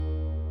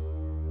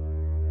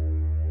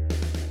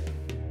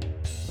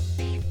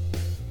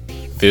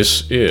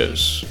This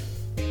is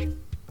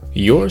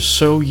You're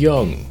So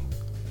Young,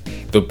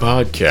 the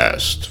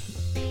podcast.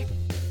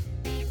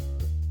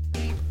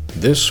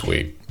 This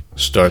week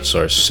starts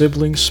our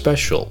sibling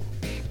special.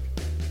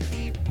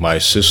 My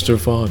sister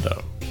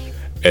Vana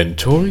and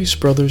Tori's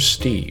brother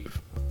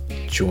Steve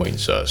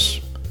joins us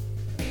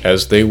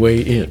as they weigh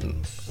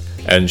in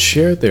and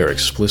share their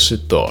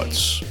explicit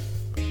thoughts.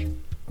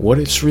 What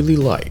it's really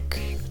like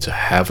to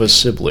have a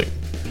sibling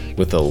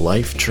with a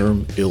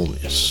life-term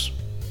illness.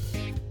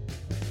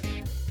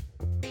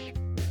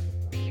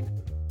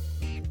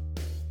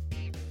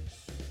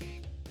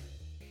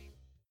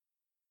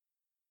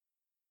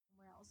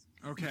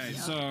 Okay,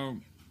 so,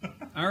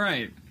 all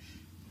right.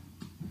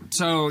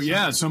 So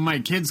my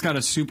kid's got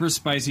a super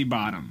spicy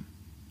bottom,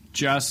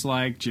 just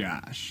like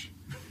Josh.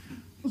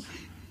 And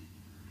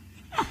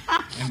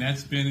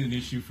that's been an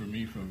issue for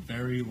me for a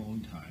very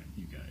long time,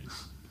 you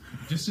guys.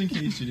 Just in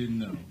case you didn't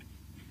know.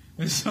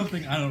 It's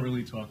something I don't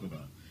really talk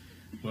about.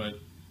 But,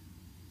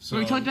 so...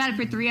 we talked about it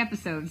for 3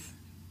 episodes.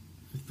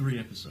 For 3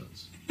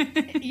 episodes.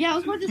 Yeah, I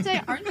was about to say,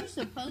 aren't you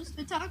supposed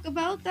to talk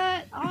about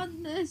that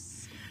on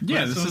this?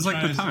 Yeah, this is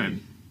like the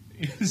time.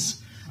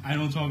 I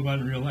don't talk about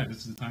it in real life.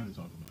 This is the time to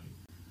talk about it.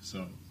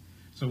 So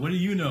what do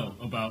you know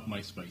about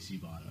my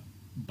spicy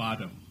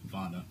bottom,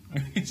 Vana?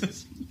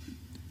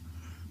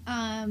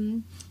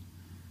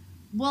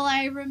 Well,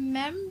 I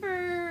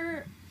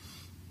remember.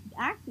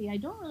 Actually, I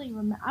don't really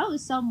remember. I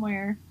was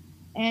somewhere,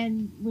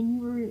 and when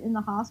you were in the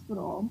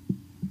hospital,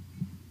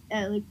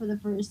 like for the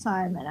first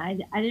time, and I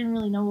didn't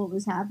really know what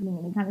was happening,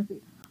 and it kind of.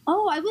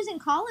 Oh, I was in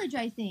college,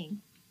 I think.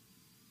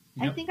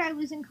 Yep. I think I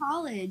was in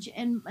college,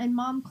 and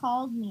Mom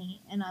called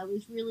me, and I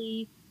was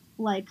really,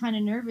 like, kind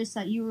of nervous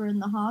that you were in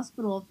the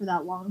hospital for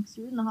that long, because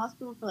you were in the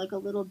hospital for, like, a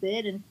little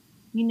bit, and,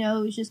 you know,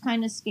 it was just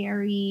kind of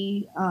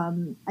scary,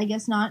 I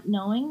guess not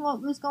knowing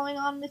what was going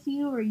on with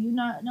you, or you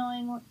not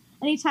knowing what,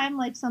 anytime,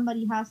 like,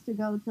 somebody has to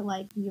go to,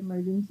 like, the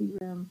emergency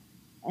room,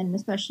 and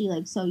especially,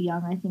 like, so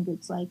young, I think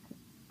it's, like,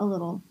 a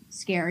little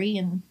scary,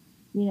 and,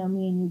 you know,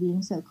 me and you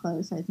being so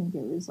close, I think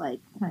it was, like,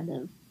 kind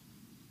of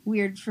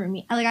weird for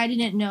me. Like, I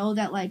didn't know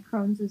that, like,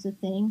 Crohn's was a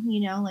thing, you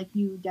know? Like,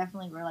 you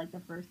definitely were, like,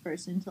 the first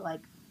person to, like,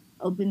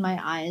 open my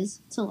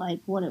eyes to, like,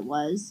 what it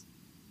was.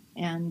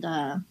 And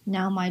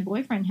now my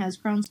boyfriend has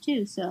Crohn's,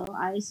 too, so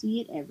I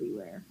see it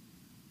everywhere.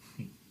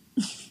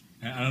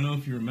 I don't know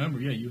if you remember,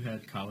 yeah, you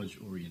had college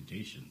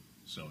orientation,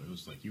 so it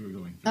was like you were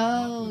going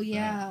through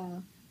yeah.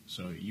 that.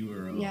 So you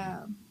were,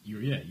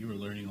 you were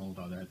learning all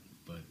about that,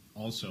 but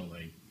also,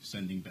 like,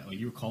 sending back, like,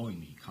 you were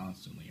calling me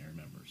constantly, I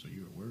remember, so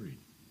you were worried.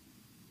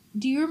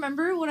 Do you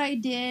remember what I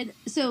did?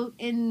 So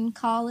in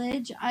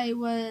college, I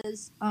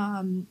was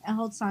a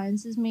health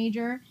sciences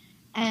major,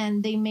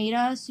 and they made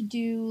us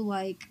do,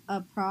 like,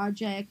 a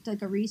project,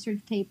 like a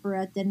research paper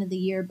at the end of the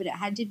year, but it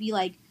had to be,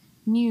 like,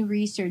 new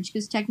research,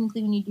 because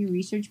technically when you do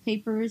research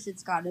papers,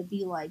 it's got to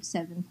be, like,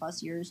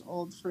 7+ years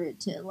old for it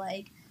to,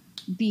 like,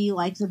 be,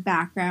 like, the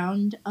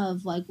background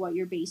of, like, what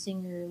you're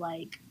basing your,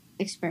 like,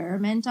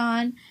 experiment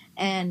on.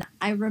 And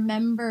I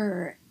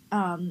remember...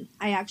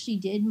 I actually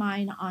did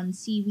mine on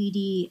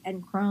CBD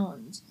and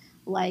Crohn's,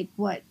 like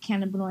what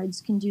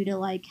cannabinoids can do to,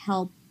 like,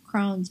 help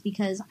Crohn's,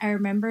 because I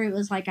remember it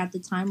was, like, at the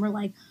time where,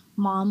 like,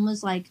 Mom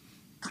was, like,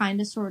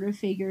 kind of sort of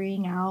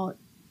figuring out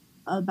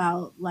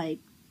about, like,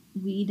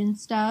 weed and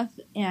stuff,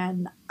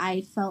 and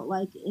I felt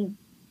like if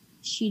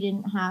she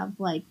didn't have,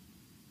 like,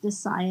 the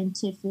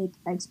scientific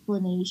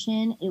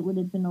explanation, it would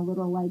have been a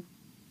little, like,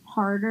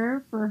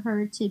 harder for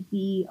her to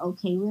be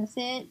okay with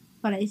it.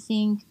 But I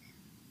think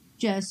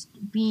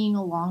just being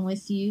along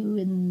with you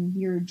in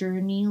your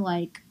journey,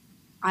 like,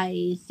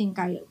 I think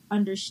I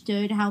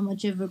understood how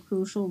much of a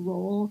crucial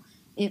role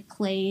it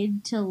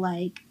played to,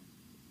 like,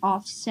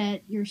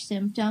 offset your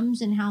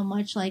symptoms, and how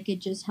much, like, it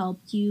just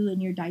helped you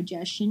in your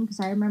digestion. Because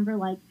I remember,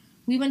 like,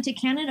 we went to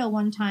Canada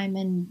one time,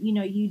 and, you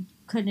know, you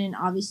couldn't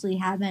obviously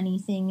have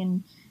anything,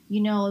 and, you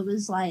know, it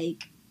was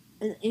like,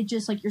 it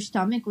just, like, your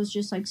stomach was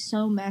just, like,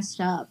 so messed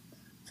up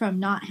from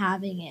not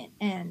having it,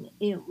 and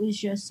it was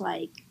just,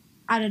 like,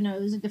 I don't know,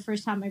 it was, like, the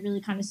first time I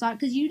really kind of saw it,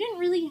 because you didn't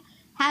really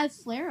have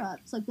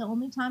flare-ups. Like, the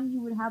only time you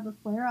would have a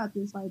flare-up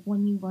is, like,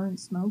 when you weren't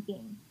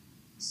smoking.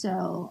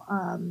 So,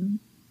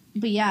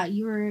 but yeah,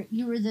 you were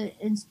the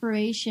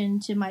inspiration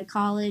to my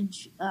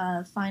college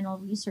final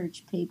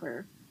research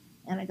paper,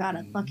 and I got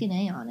a fucking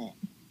A on it.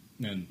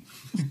 And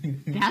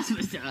That's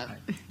what's up.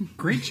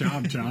 Great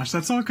job, Josh.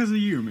 That's all because of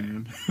you,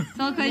 man. It's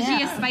all because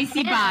you a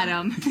spicy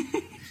bottom.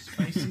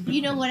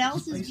 You know what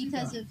else is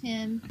because of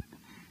him?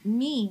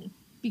 Me.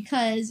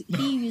 Because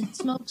he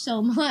smoked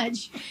so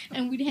much,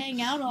 and we'd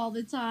hang out all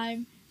the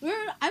time.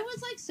 I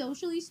was, like,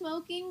 socially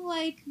smoking,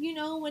 like, you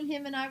know, when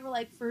him and I were,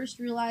 like, first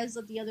realized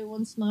that the other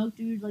one smoked,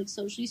 we would, like,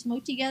 socially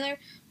smoke together.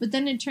 But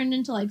then it turned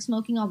into, like,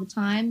 smoking all the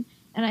time,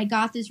 and I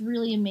got this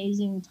really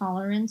amazing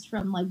tolerance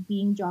from, like,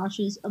 being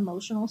Josh's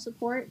emotional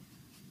support.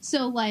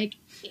 So, like,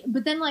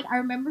 but then, like, I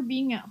remember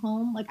being at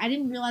home, like, I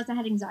didn't realize I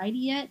had anxiety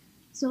yet,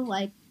 so,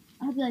 like,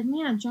 I'd be like,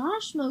 man,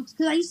 Josh smokes.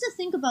 Because I used to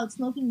think about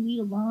smoking weed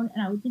alone,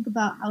 and I would think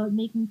about how it would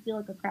make me feel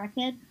like a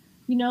crackhead.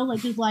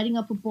 like just lighting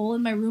up a bowl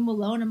in my room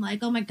alone. I'm like,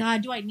 oh my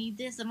God, do I need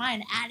this? Am I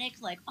an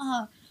addict? Like,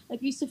 I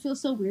used to feel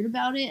so weird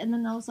about it. And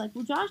then I was like,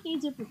 well, Josh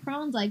needs it for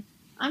Crohn's. Like,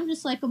 I'm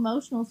just like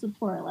emotional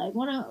support. Like,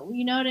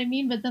 you know what I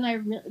mean? But then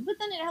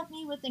it helped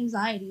me with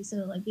anxiety. So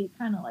like, it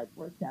kind of like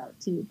worked out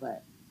too.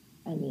 But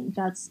I mean,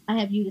 I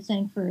have you to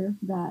thank for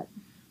that.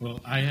 Well,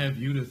 I have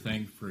you to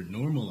thank for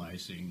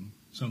normalizing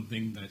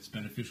something that's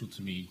beneficial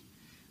to me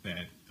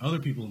that other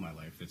people in my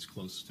life that's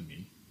close to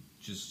me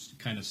just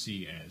kind of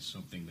see as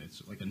something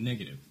that's like a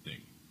negative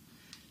thing.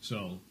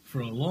 So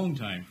for a long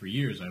time, for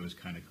years, I was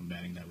kind of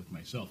combating that with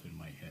myself in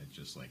my head,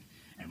 just like,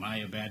 am I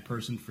a bad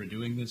person for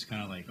doing this?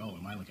 Kind of like, oh,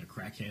 am I like a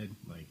crackhead?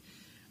 Like,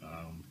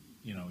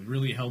 it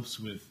really helps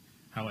with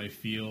how I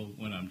feel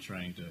when I'm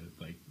trying to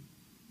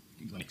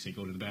like say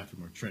go to the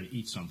bathroom or try to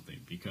eat something,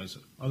 because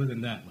other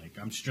than that, like,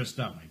 I'm stressed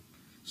out. My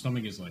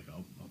stomach is like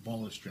a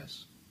ball of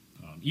stress,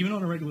 even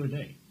on a regular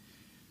day.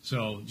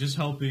 So just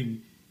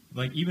helping,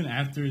 like, even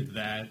after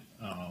that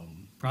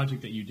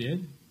project that you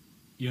did,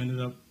 you ended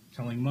up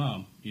telling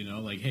Mom,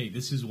 like, hey,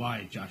 this is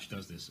why Josh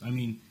does this. I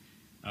mean,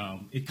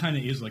 it kind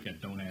of is like a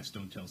don't ask,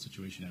 don't tell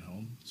situation at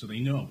home. So they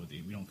know, but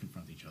we don't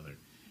confront each other.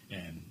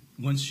 And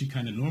once she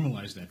kind of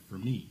normalized that for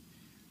me,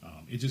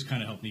 it just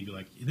kind of helped me be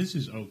like, this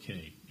is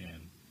okay.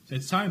 And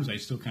at times I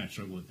still kind of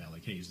struggle with that.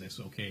 Like, hey, is this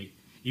okay?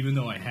 Even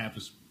though I have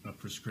a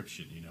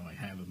prescription, I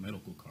have a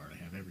medical card,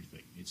 I have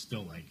everything. It's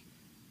still like,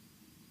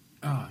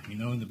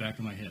 in the back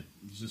of my head.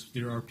 It's just,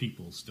 there are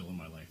people still in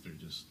my life.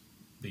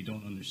 They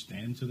don't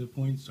understand to the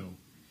point. So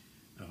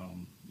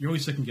you're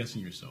always second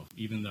guessing yourself,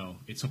 even though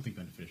it's something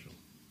beneficial.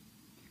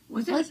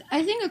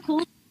 I think a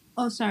cool.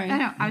 Oh, sorry.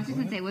 I was just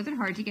going to say, was it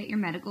hard to get your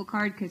medical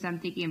card? Because I'm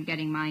thinking of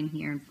getting mine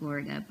here in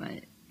Florida,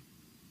 but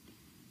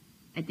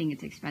I think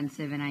it's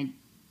expensive and I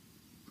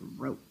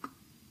broke.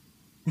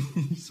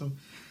 So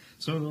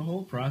the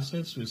whole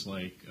process was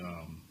like,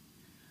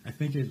 I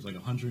think it's like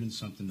 $100 and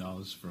something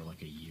for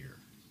like a year.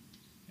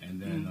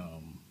 And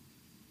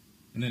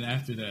then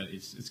after that,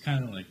 it's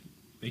kind of like,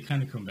 they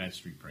kind of combat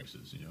street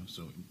prices,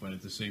 So, but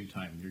at the same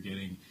time, you're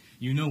getting,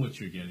 what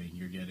you're getting.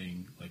 You're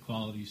getting like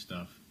quality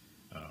stuff.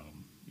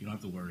 You don't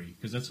have to worry,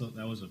 because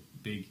that was a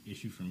big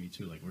issue for me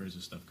too. Like, where is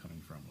this stuff coming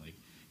from? Like,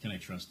 can I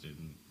trust it?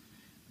 And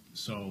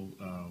so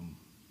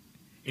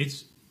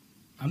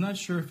I'm not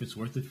sure if it's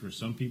worth it for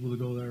some people to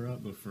go that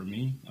route, but for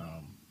me,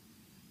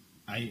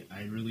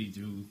 I really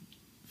do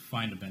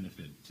find a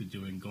benefit to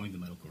going the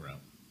medical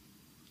route.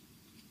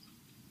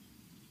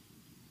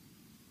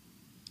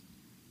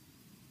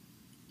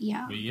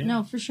 Yeah,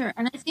 no, for sure.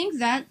 And I think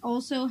that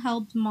also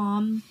helped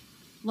Mom,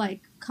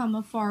 like, come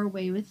a far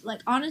way with, like,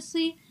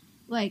 honestly,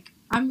 like,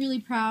 I'm really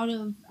proud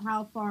of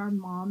how far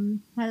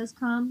Mom has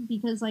come,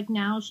 because, like,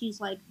 now she's,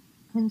 like,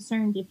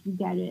 concerned if you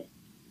get it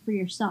for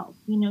yourself.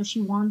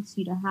 She wants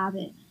you to have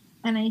it.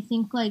 And I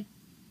think, like,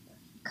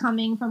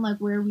 coming from, like,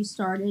 where we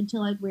started to,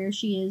 like, where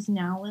she is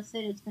now with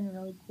it, it's been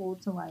really cool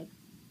to, like,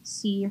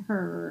 see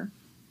her,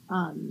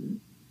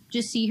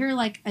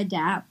 like,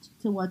 adapt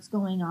to what's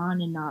going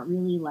on and not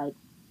really, like,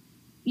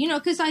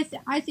 because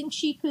I think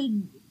she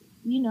could,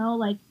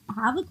 like,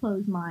 have a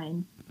closed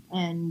mind,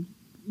 and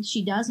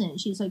she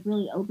doesn't. She's, like,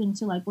 really open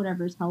to, like,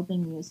 whatever's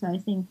helping you. So I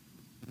think,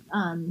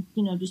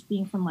 just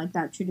being from, like,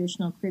 that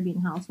traditional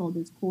Caribbean household,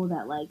 it's cool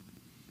that, like,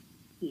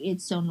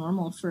 it's so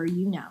normal for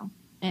you now.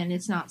 And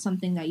it's not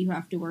something that you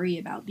have to worry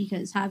about,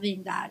 because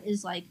having that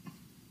is, like,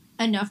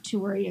 enough to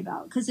worry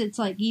about. Because it's,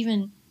 like,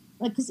 even,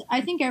 like, because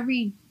I think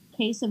every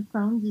case of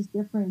Crohn's is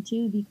different,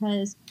 too,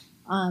 because,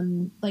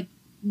 like,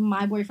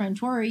 my boyfriend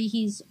Tori,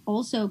 he's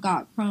also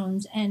got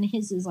Crohn's, and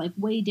his is, like,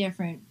 way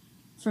different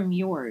from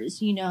yours,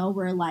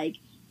 where, like,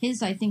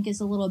 his, I think, is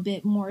a little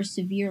bit more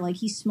severe. Like,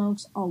 he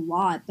smokes a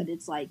lot, but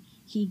it's, like,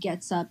 he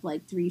gets up,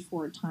 like,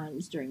 3-4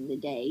 times during the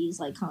day. He's,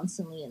 like,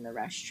 constantly in the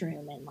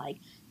restroom, and, like,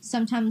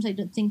 sometimes I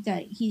don't think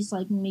that he's,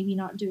 like, maybe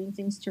not doing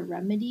things to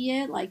remedy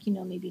it, like,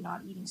 maybe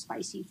not eating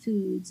spicy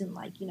foods, and,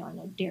 like, I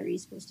know dairy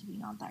is supposed to be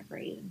not that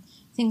great, and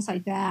things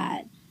like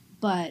that.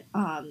 But,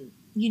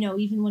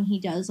 even when he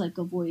does, like,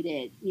 avoid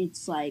it,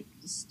 it's, like,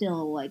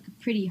 still, like,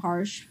 pretty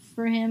harsh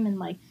for him. And,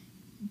 like,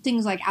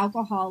 things like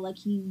alcohol, like,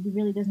 he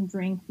really doesn't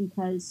drink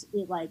because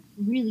it, like,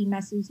 really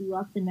messes you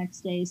up the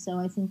next day. So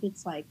I think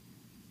it's, like,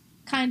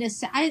 kind of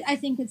sad. I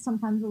think it's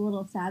sometimes a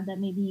little sad that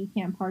maybe you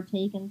can't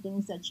partake in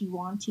things that you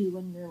want to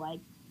when you're, like,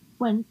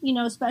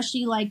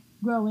 especially, like,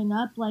 growing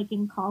up, like,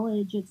 in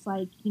college, it's,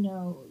 like,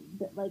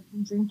 that, like,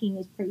 drinking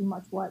is pretty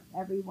much what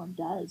everyone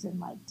does. And,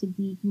 like, to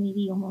be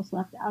maybe almost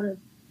left out of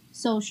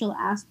social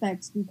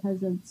aspects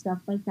because of stuff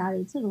like that,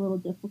 it's, like, a little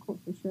difficult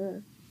for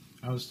sure.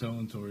 I was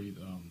telling Tori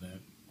that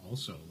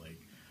also, like,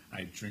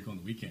 I drink on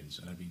the weekends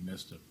and I'd be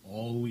messed up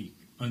all week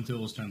until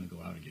it was time to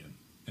go out again.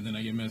 And then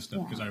I get messed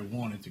up because I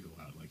wanted to go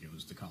out, like, it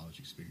was the college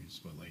experience.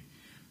 But, like,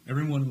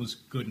 everyone was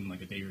good in,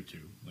 like, a day or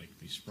two. Like,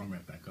 they sprung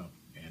right back up.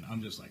 And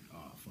I'm just like,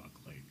 oh, fuck.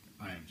 Like,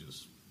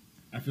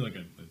 I feel like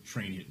a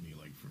train hit me,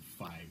 like, for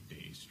 5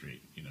 days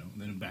straight,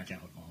 And then I'm back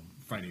out on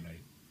Friday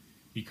night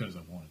because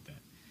I wanted that.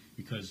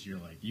 Because you're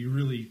like, you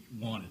really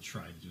want to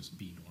try to just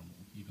be normal,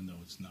 even though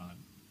it's not,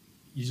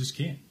 you just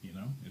can't,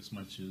 as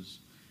much as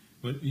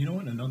But you know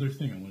what? Another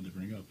thing I wanted to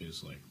bring up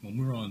is like when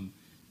we're on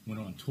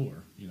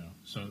tour,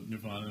 So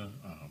Nirvana,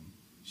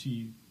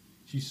 she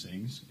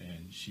sings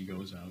and she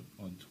goes out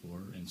on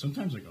tour, and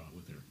sometimes I go out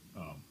with her.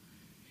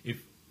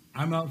 If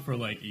I'm out for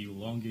like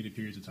elongated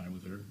periods of time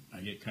with her,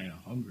 I get kind of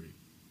hungry,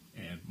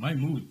 and my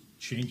mood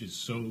changes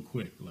so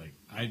quick. Like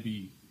I'd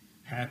be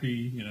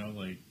happy,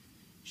 like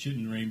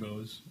shitting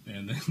rainbows,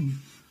 and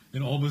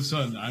then all of a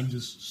sudden I'm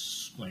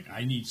just like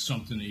I need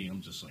something to eat.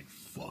 I'm just like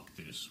fuck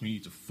this. We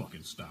need to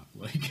fucking stop.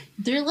 Like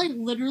there are like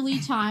literally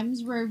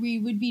times where we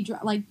would be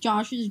like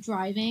Josh is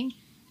driving.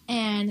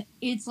 And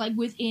it's like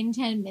within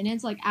 10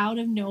 minutes, like out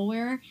of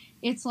nowhere,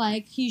 it's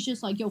like he's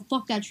just like, yo,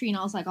 fuck that tree. And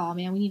I was like, oh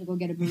man, we need to go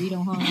get a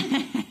burrito, huh?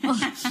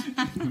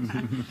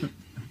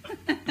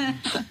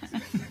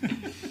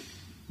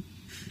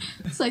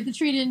 It's like the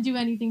tree didn't do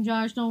anything,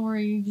 Josh. Don't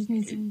worry. You just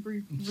need some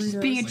burritos. Just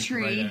being a Like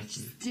tree. right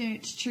Just doing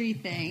its tree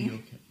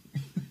thing.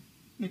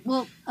 Okay.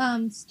 Well,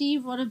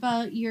 Steve, what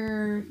about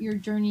your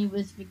journey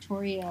with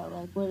Victoria?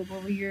 Like, what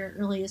were your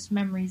earliest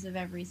memories of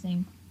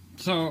everything?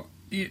 So,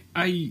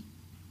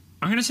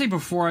 I'm going to say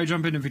before I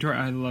jump into Victoria,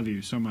 I love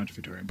you so much,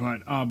 Victoria.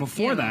 But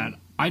before that,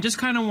 I just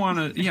kind of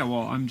want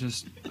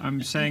to,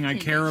 I'm saying I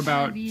care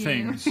about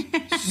things.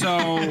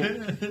 So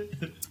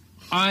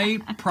I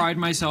pride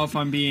myself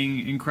on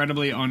being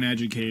incredibly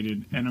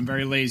uneducated, and I'm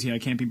very lazy. I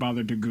can't be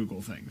bothered to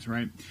Google things,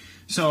 right?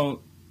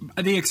 So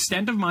the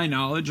extent of my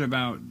knowledge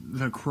about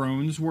the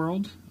Crohn's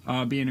world,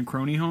 being a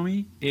crony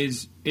homie,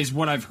 is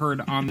what I've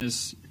heard on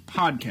this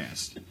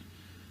podcast.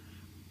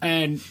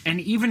 And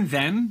even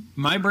then,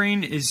 my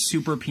brain is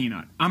super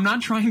peanut. I'm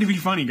not trying to be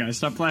funny, guys.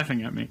 Stop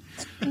laughing at me.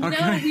 Okay.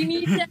 No, we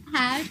need to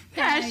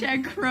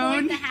Hashtag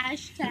crone. The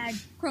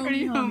hashtag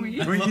crony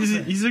homie. Well,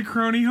 he's a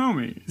crony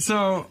homie.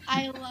 So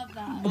I love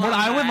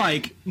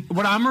that.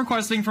 what I'm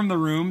requesting from the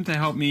room to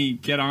help me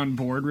get on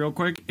board real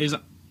quick is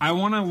I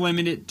want to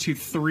limit it to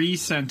 3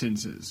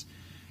 sentences.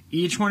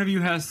 Each one of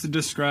you has to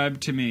describe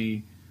to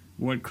me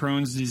what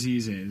Crohn's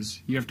disease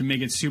is. You have to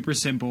make it super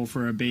simple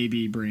for a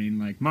baby brain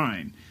like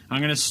mine. I'm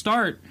going to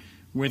start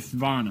with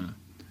Vana.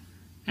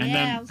 And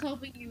I was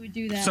hoping you would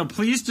do that. So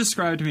please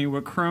describe to me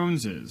what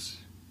Crohn's is.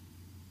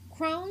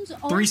 Crohn's, 3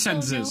 also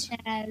sentences. known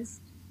as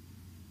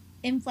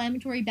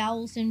inflammatory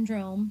bowel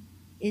syndrome,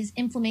 is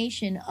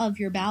inflammation of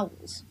your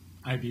bowels.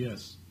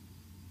 IBS.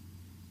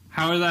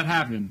 How does that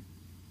happen?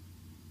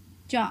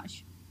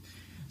 Josh.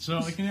 So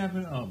it can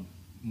happen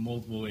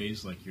multiple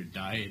ways, like your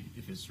diet,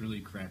 if it's really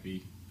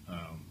crappy.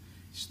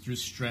 Through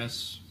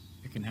stress,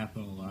 it can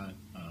happen a lot.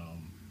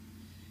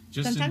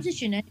 Sometimes it's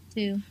genetic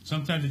too.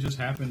 Sometimes it just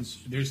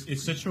happens.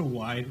 It's such a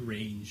wide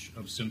range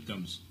of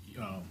symptoms.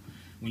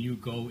 When you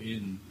go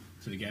in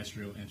to the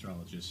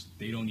gastroenterologist,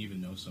 they don't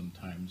even know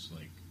sometimes.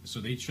 So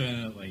they try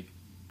to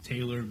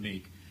tailor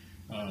make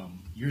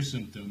your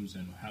symptoms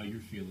and how you're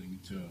feeling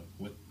to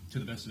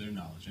the best of their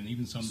knowledge. And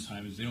even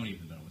sometimes they don't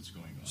even know what's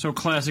going on. So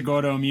classic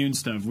autoimmune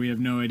stuff. We have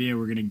no idea.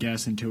 We're going to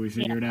guess until we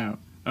figure it out.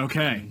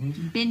 Okay.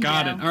 Bingo.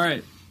 Got it. All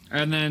right.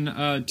 And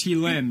then T.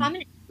 Lynn.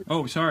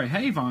 Oh, sorry.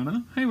 Hey,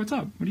 Vana. Hey, what's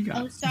up? What do you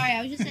got? Oh, sorry.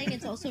 I was just saying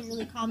it's also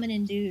really common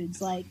in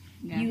dudes.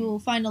 Yeah. You will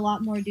find a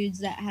lot more dudes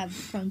that have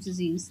Crohn's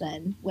disease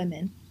than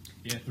women.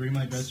 Yeah, 3 of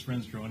my best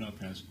friends growing up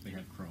they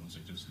have Crohn's. I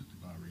just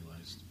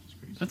realized. It's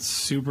crazy. That's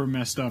super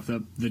messed up,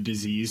 the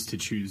disease to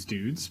choose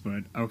dudes,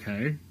 but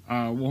okay.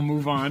 We'll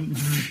move on.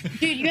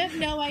 Dude, you have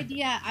no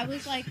idea. I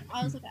was like,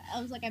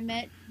 I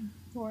met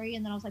Tori,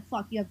 and then I was like,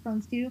 fuck, you have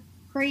Crohn's too?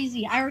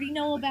 Crazy. I already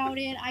know about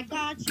it. I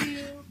got you.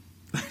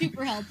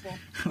 Super helpful.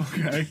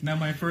 Okay. Not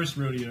my first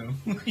rodeo.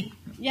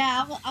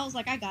 Yeah, I was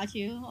like, I got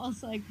you. I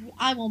was like,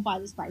 I won't buy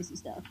the spicy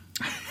stuff.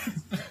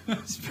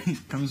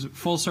 Comes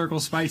full circle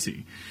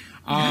spicy.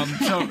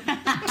 So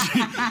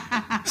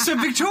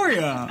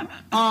Victoria,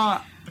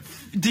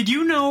 did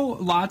you know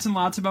lots and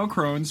lots about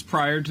Crohn's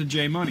prior to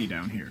J Money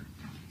down here?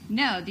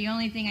 No, the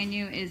only thing I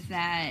knew is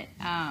that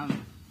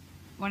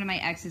one of my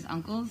ex's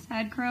uncles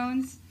had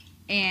Crohn's,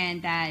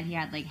 and that he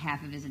had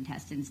half of his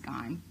intestines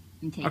gone.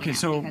 Okay,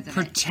 so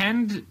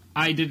pretend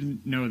I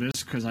didn't know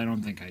this, because I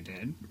don't think I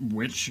did.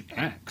 Which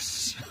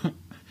ex?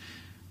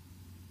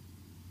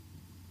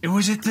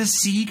 Was it the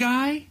C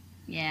guy?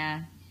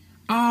 Yeah.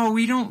 Oh,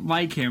 we don't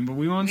like him, but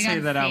we won't say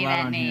that out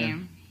loud on here.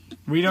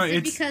 We don't. Is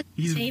it because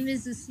his name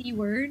is the C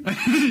word?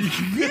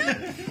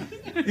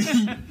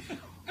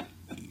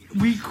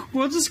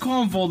 We'll just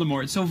call him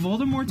Voldemort. So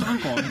Voldemort's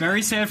uncle.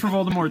 Very sad for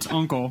Voldemort's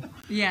uncle.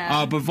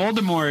 Yeah. But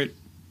Voldemort,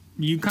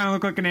 you kind of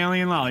look like an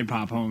alien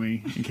lollipop,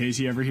 homie. In case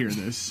you ever hear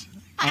this.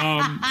 So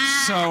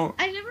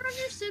I never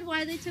understood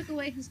why they took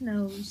away his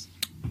nose.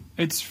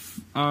 It's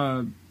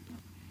I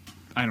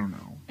don't know.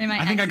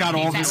 I think I got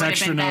all this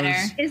extra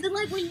nose. Is it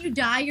like when you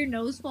die, your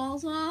nose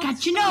falls off?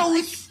 Got your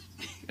nose.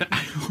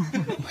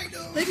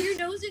 Like your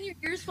nose and your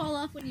ears fall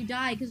off when you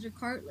die because they're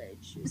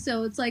cartilage.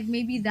 So it's like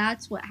maybe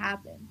that's what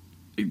happened.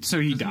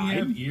 So he Doesn't died. he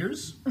have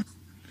ears?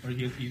 Or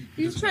He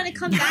was trying to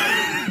come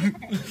back.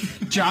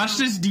 Josh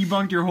just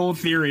debunked your whole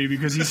theory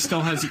because he still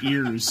has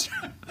ears.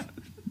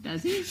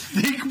 Does he?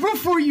 Think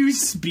before you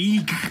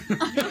speak.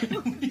 What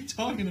are you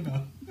talking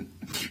about?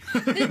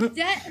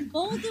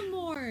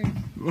 Voldemort.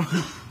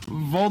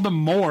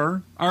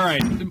 Voldemort. All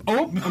right.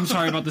 Oh, I'm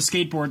sorry about the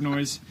skateboard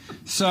noise.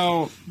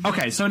 So,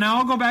 okay. So now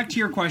I'll go back to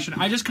your question.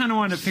 I just kind of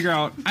wanted to figure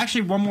out,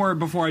 actually, one more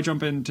before I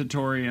jump into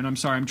Tori. And I'm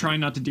sorry, I'm trying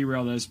not to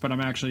derail this, but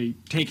I'm actually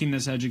taking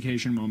this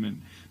education moment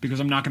because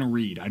I'm not going to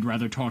read. I'd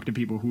rather talk to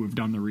people who have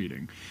done the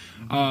reading.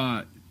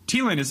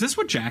 T-Lane, is this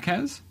what Jack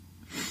has?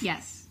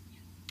 Yes.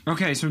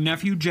 Okay, so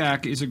nephew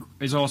Jack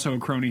is also a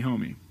crony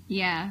homie.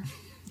 Yeah.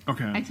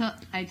 Okay.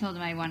 I told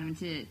him I want him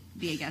to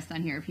be a guest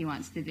on here if he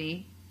wants to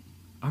be.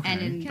 Okay.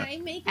 And Can I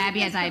make Abby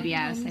a has crony IBS,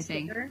 homie I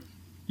think. sticker?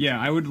 Yeah,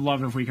 I would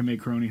love if we could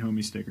make crony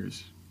homie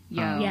stickers.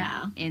 Yo,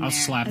 Yeah. in I'll there.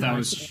 slap I got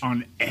those you.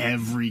 on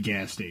every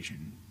gas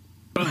station.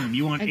 Boom,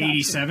 you want I got you.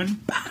 87?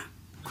 Bah,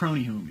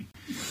 crony homie.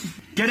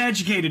 Get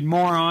educated,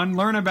 moron.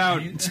 Learn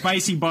about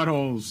spicy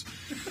buttholes.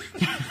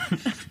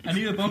 I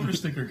need a bumper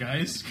sticker,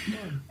 guys. Come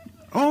on.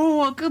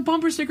 Oh, a good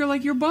bumper sticker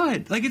like your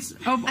butt. Like it's...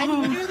 I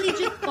literally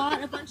just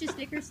bought a bunch of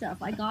sticker stuff.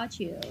 I got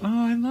you.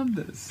 Oh, I love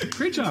this.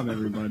 Great job,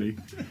 everybody.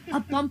 A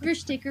bumper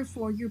sticker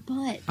for your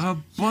butt. A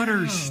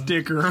butter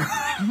sticker.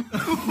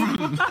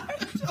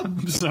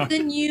 I'm sorry. The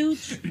new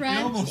It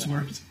trend. almost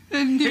worked.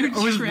 It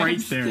was right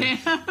there.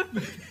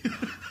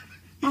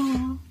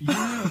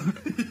 Yeah,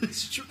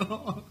 it's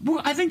true.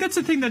 Well, I think that's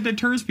the thing that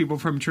deters people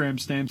from tramp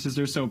stamps is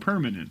they're so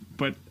permanent.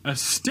 But a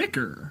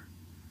sticker...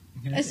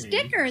 A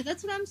sticker.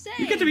 That's what I'm saying.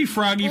 You get to be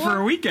froggy for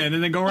a weekend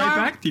and then go right or-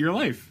 back to your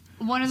life.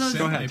 One of those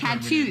Go ahead.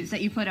 tattoos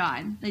that you put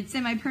on, like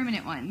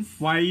semi-permanent ones.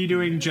 Why are you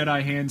doing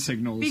Jedi hand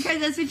signals? Because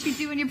that's what you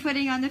do when you're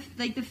putting on the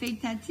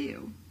fake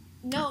tattoo.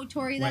 No,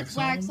 Tori, that's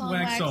Wax wax on, on,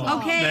 wax wax off.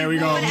 off. Okay, There we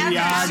go. Whatever.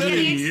 I'm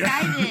getting Miyagi.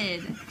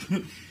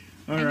 excited.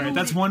 All I right, know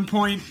that's it- 1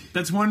 point.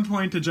 That's 1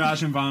 point to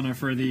Josh and Vana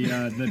for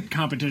the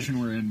competition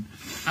we're in.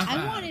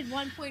 I wanted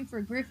 1 point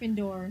for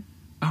Gryffindor.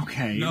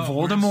 Okay, No,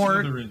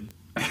 Voldemort. we're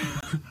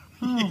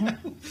Slytherin.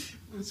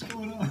 What's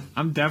going on?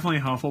 I'm definitely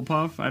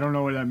Hufflepuff. I don't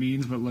know what that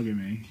means, but look at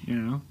me. You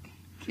know.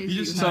 You're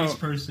just a So- nice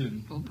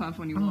person. Full puff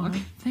when you walk.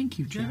 Thank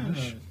you, Yeah,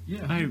 Josh.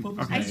 yeah.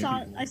 Okay.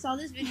 I saw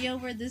this video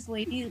where this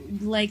lady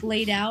like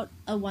laid out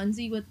a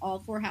onesie with all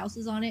 4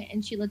 houses on it,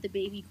 and she let the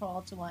baby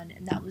crawl to one,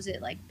 and that was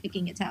it, like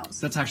picking its house.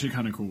 That's actually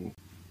kind of cool.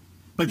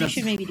 Like You that's.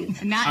 should maybe do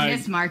that. Not I- in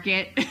this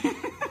market.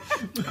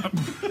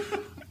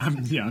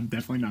 I'm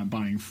definitely not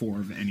buying 4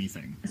 of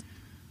anything.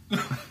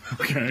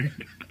 Okay.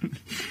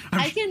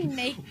 I can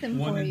make them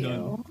One for and you.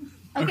 done.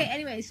 Okay,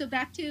 anyway, so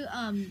back to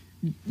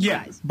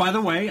Yeah. guys. By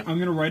the way, I'm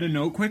gonna write a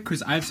note quick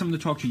because I have something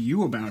to talk to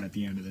you about at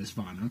the end of this,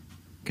 Vana.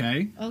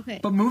 Okay. Okay.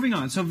 But moving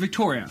on. So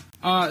Victoria.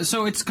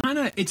 So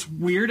it's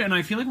weird, and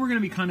I feel like we're gonna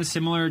be kind of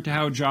similar to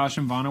how Josh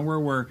and Vana were,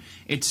 where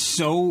it's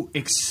so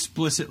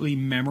explicitly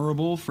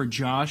memorable for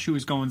Josh who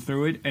is going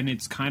through it, and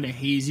it's kind of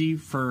hazy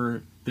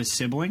for the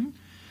sibling.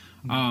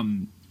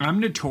 I'm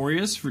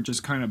notorious for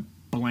just kind of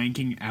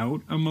blanking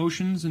out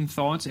emotions and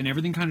thoughts, and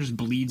everything kind of just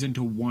bleeds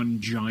into one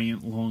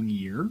giant long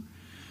year.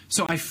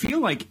 So I feel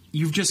like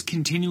you've just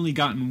continually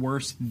gotten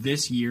worse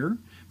this year,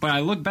 but I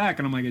look back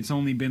and I'm like, it's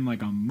only been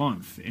like a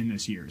month in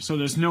this year. So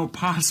there's no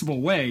possible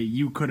way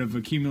you could have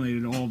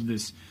accumulated all of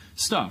this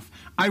stuff.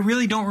 I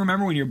really don't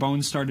remember when your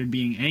bones started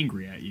being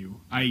angry at you.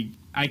 I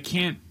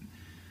can't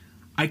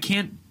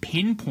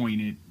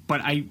pinpoint it, but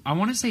I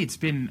want to say it's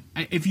been,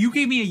 if you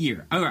gave me a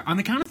year, all right, on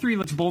the count of 3,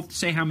 let's both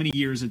say how many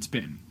years it's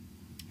been.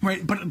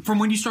 Right, but from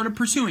when you started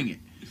pursuing it.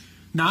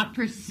 Not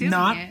Pursuing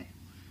not, it.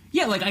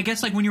 Yeah, like I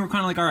guess like when you were kind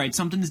of like, all right,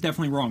 something's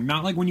definitely wrong.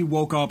 Not like when you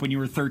woke up when you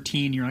were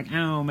 13, you're like,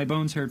 oh, my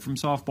bones hurt from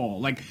softball.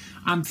 Like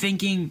I'm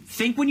think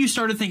when you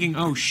started thinking,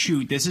 oh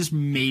shoot, this is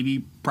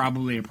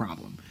probably a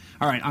problem.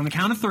 All right, on the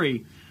count of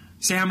 3,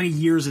 say how many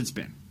years it's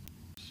been.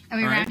 Are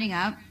we All right. rounding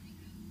up?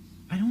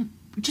 I don't.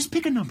 Just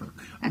pick a number.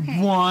 Okay.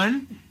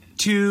 1,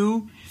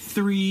 2,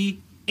 3,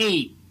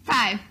 8.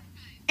 5,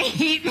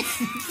 8.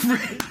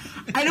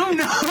 I don't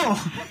know.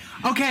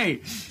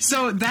 Okay,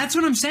 so that's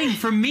what I'm saying.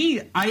 For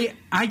me, I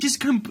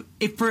just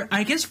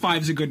I guess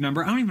 5's a good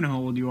number. I don't even know how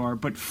old you are,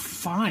 but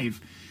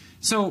 5.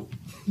 So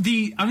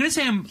I'm gonna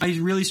say I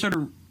really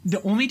started.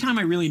 The only time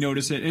I really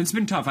noticed it, and it's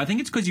been tough. I think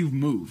it's because you've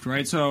moved,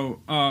 right? So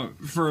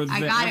for I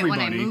got it when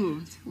I everybody,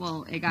 moved.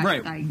 Well, it got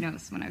Right.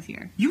 diagnosed when I was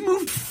here. you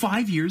moved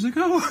 5 years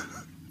ago.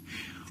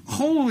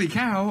 Holy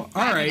cow! All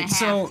 5 right, and a half,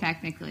 so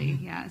technically,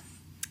 yes.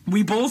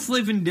 we both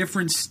live in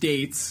different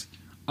states.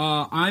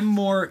 I'm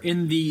more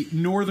in the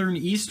northern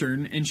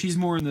eastern, and she's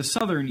more in the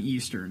southern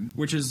eastern,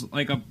 which is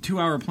like a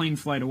 2-hour plane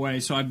flight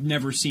away, so I've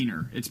never seen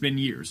her. It's been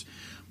years.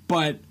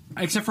 But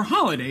except for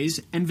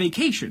holidays and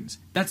vacations,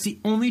 that's the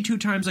only 2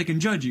 times I can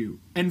judge you.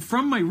 And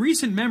from my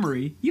recent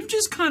memory, you've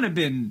just kind of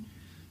been,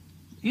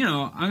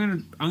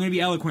 I'm gonna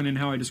be eloquent in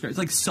how I describe it. It's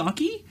like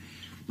sucky.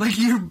 Like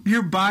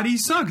your body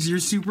sucks. You're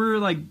super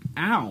like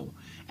ow.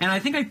 And I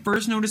think I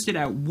first noticed it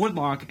at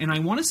Woodlock, and I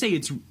want to say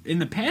it's in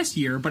the past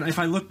year, but if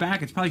I look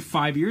back, it's probably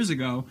 5 years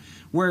ago,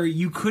 where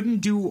you couldn't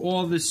do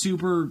all the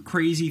super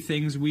crazy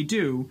things we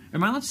do.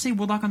 Am I allowed to say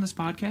Woodlock on this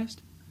podcast?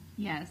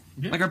 Yes.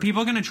 Yeah. Like, are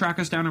people going to track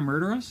us down and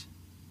murder us?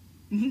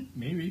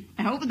 Maybe.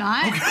 I hope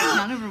not.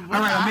 None of them would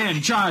All right, not.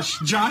 man, Josh.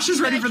 Josh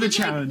is ready for the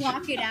challenge. Like,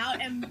 block it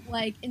out, and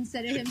like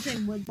instead of him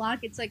saying woodblock,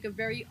 it's like a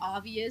very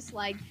obvious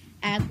like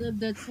ad lib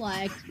that's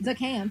like the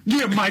camp.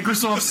 Yeah,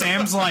 Microsoft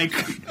Sam's like,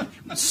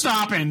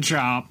 stop and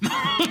chop.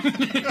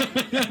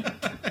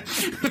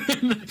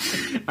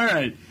 All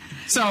right.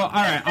 So, all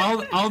right,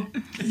 I'll.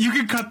 You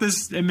can cut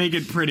this and make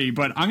it pretty,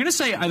 but I'm gonna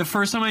say the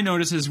first time I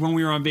noticed is when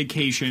we were on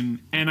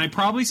vacation, and I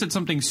probably said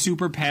something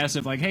super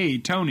passive, like, "Hey,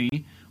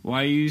 Tony,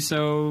 why are you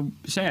so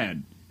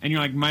sad?" And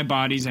you're like, "My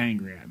body's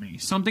angry at me."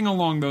 Something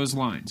along those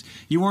lines.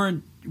 You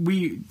weren't.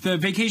 The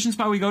vacation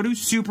spot we go to,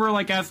 super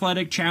like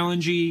athletic,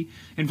 challengey,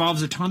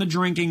 involves a ton of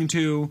drinking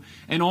too,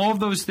 and all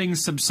of those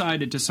things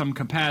subsided to some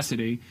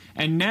capacity.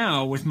 And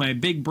now, with my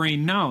big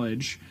brain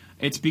knowledge,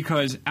 it's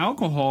because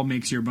alcohol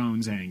makes your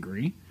bones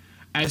angry,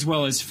 as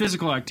well as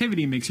physical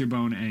activity makes your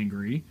bone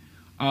angry.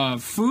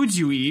 Foods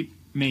you eat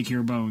make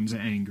your bones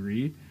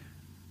angry,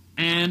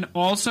 and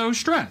also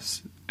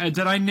stress. Did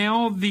I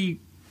nail the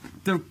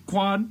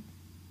quad,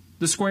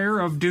 the square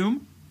of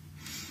doom?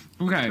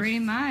 Okay. Pretty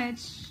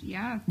much,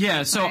 yeah.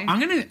 Yeah, so Okay. I'm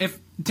going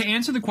to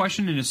answer the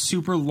question in a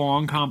super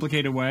long,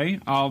 complicated way,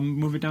 I'll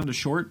move it down to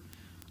short.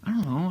 I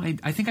don't know.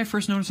 I think I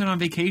first noticed it on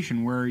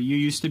vacation where you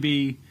used to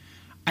be,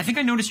 I think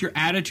I noticed your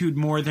attitude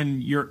more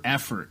than your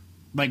effort.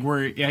 Like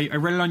where I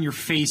read it on your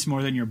face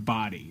more than your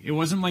body. It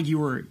wasn't like you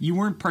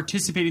weren't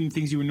participating in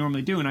things you would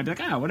normally do, and I'd be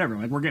like, whatever,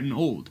 like we're getting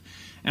old.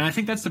 And I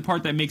think that's the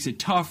part that makes it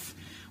tough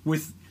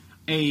with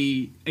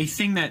a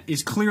thing that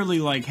is clearly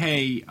like,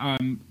 hey,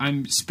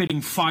 I'm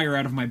spitting fire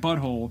out of my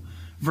butthole,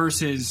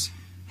 versus,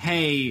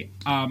 hey,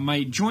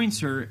 my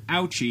joints are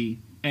ouchy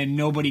and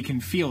nobody can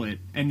feel it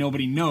and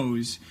nobody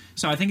knows.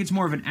 So I think it's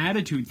more of an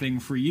attitude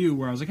thing for you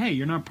where I was like, hey,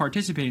 you're not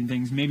participating in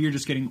things. Maybe you're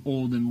just getting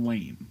old and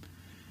lame.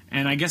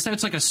 And I guess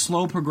that's like a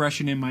slow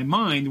progression in my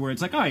mind where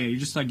it's like, oh, yeah, you're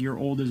just like you're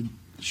old as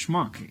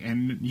schmuck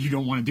and you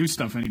don't want to do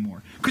stuff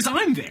anymore. Because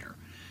I'm there.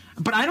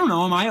 But I don't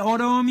know. Am I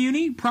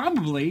autoimmune?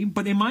 Probably.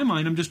 But in my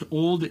mind, I'm just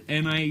old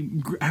and I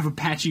have a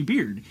patchy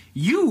beard.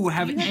 You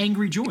have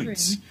angry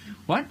joints.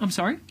 What? I'm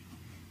sorry?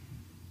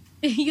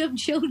 You have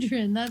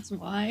children, that's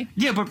why.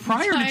 Yeah, but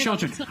prior to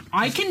children,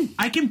 I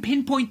can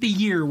pinpoint the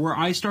year where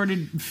I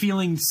started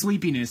feeling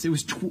sleepiness. It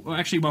was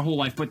actually my whole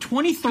life, but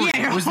 23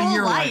 Yeah, was the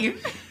year.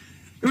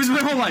 It was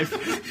my whole life.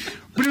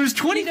 But it was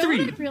 23. You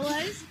know what I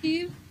realized,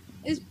 Steve?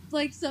 Is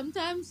like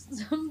sometimes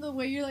some of the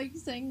way you're like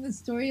saying the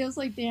story, I was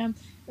like, damn,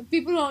 if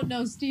people don't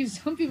know Steve,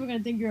 some people are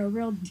gonna think you're a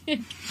real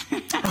dick.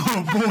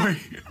 Oh boy.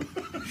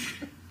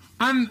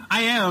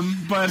 I am,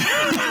 but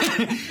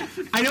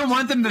I don't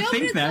want them to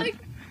think that. Like,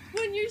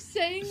 when you're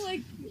saying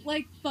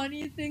like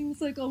funny things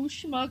like oh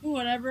schmuck or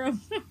whatever,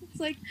 it's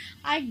like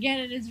I get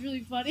it, it's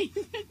really funny.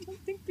 I don't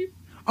think people.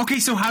 Okay,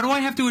 so how do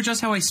I have to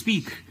adjust how I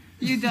speak?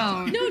 You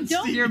don't. No,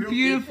 don't. You're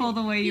beautiful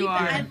the way you are.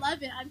 I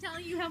love it. I'm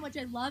telling you how much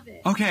I love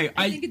it. Okay,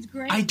 I think it's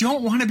great. I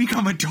don't want to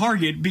become a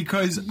target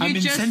because I'm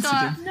just,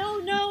 insensitive. No.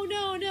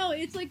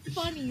 It's like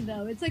funny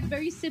though. It's like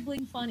very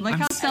sibling funny. Like I'm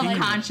how scared.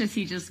 self-conscious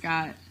he just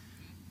got.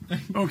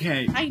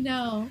 Okay. I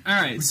know.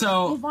 All right,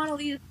 so Well, Vana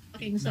Lee is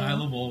fucking so. No, I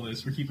love all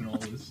this. We're keeping all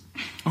this.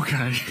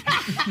 okay.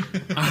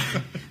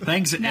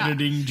 Thanks,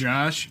 editing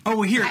Josh.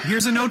 Oh,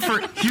 here's a note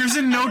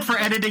for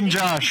editing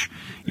Josh.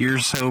 You're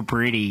so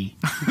pretty.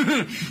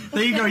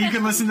 There you go. You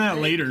can listen to that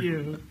later.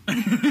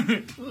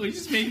 Oh, you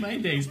just made my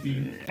day,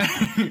 Steve.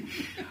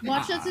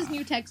 Watch that's his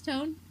new text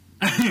tone.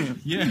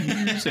 Yeah.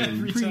 You're so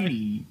Every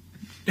pretty.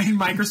 In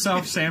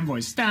Microsoft Sam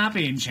voice. Stop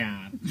and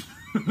chop.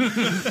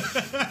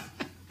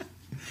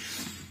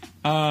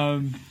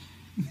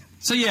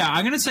 So yeah,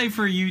 I'm gonna say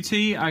for UT,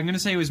 I'm gonna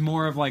say it was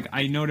more of like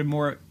I noted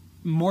more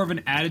of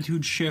an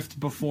attitude shift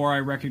before I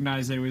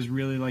recognized that it was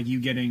really like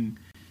you getting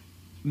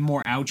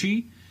more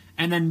ouchy.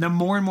 And then the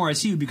more and more I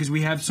see you, because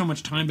we have so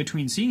much time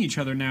between seeing each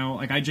other now,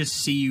 like I just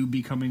see you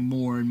becoming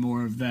more and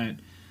more of that.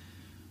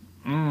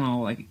 I don't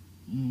know, like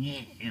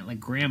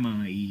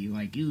grandma-y,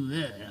 like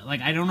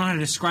I don't know how to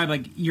describe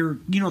like your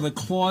the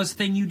claws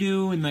thing you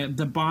do and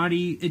the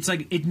body. It's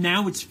like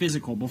now it's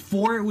physical.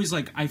 Before it was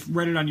like I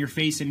read it on your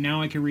face and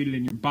now I can read it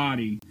in your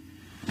body.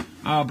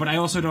 But I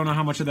also don't know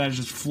how much of that is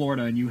just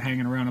Florida and you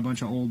hanging around a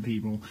bunch of old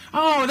people.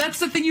 Oh, that's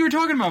the thing you were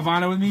talking about,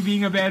 Vana, with me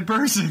being a bad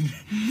person.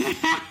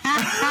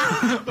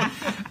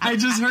 I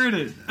just heard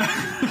it.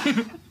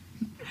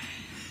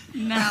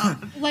 No.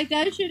 Like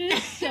that shit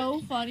is so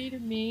funny to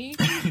me.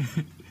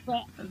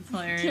 But That's to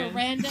hilarious.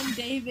 random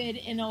David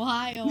in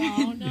Ohio,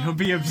 oh no. He'll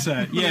be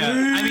upset. Yeah,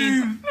 I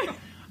mean,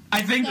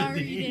 I think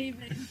Sorry,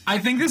 David. I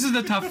think this is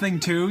the tough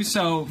thing too.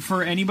 So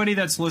for anybody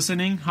that's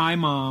listening, hi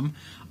mom.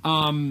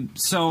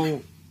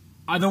 So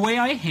the way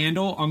I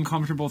handle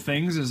uncomfortable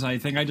things is I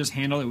think I just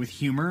handle it with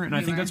humor, and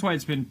I think that's why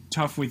it's been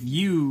tough with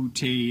you,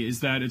 T.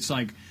 Is that it's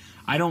like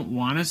I don't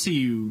want to see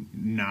you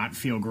not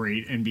feel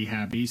great and be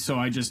happy, so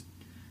I just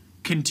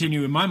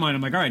continue in my mind.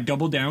 I'm like, all right,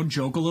 double down,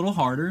 joke a little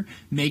harder,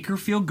 make her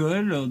feel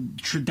good. It'll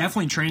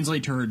definitely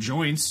translate to her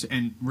joints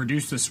and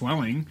reduce the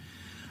swelling.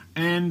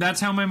 And that's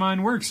how my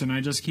mind works. And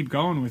I just keep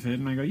going with it.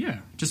 And I go, yeah,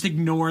 just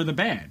ignore the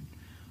bad.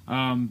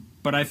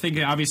 But I think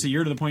obviously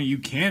you're to the point you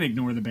can't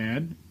ignore the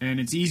bad, and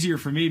it's easier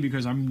for me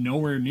because I'm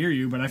nowhere near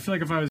you. But I feel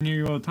like if I was near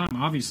you all the time,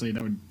 obviously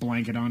that would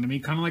blanket onto me.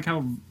 Kind of like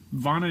how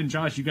Vana and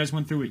Josh, you guys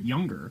went through it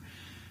younger,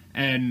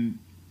 and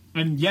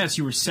yes,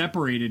 you were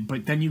separated,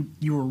 but then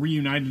you were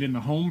reunited in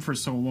the home for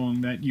so long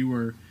that you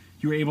were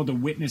able to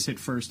witness it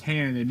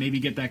firsthand and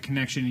maybe get that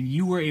connection, and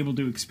you were able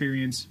to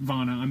experience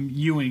Vana. I'm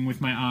Ewing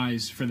with my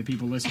eyes for the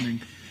people listening.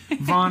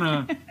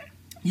 Vana.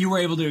 You were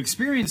able to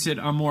experience it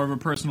on more of a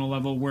personal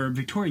level, where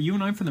Victoria, you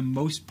and I, for the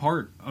most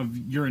part of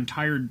your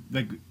entire,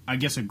 like, I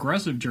guess,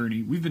 aggressive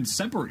journey, we've been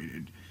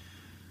separated.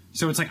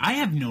 So it's like, I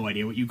have no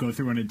idea what you go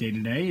through on a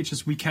day-to-day. It's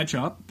just we catch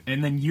up,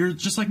 and then you're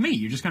just like me.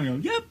 You just kind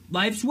of go, yep,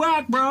 life's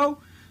whack, bro.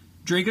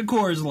 Drink a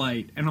Coors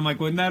Light. And I'm like,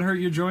 wouldn't that hurt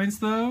your joints,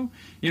 though?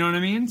 You know what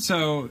I mean?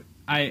 So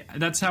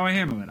that's how I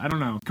handle it. I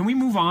don't know. Can we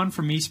move on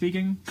from me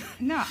speaking?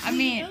 No, I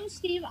mean... You know,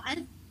 Steve,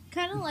 I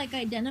kind of like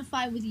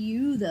identify with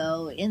you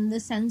though, in the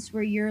sense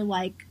where you're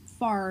like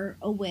far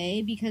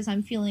away, because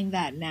I'm feeling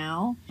that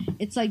now.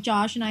 It's like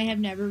Josh and I have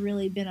never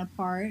really been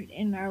apart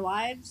in our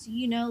lives,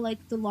 you know,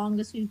 like the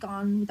longest we've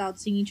gone without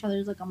seeing each other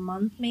is like a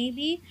month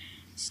maybe.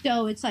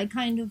 So it's like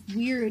kind of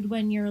weird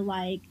when you're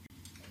like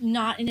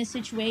not in a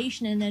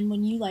situation, and then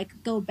when you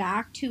like go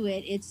back to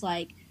it, it's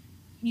like,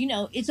 you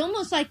know, it's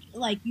almost like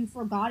you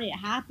forgot it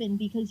happened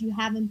because you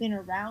haven't been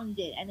around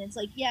it. And it's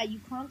like, yeah, you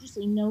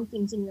consciously know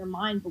things in your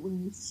mind, but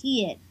when you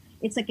see it,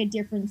 it's like a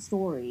different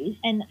story.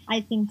 And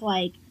I think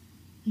like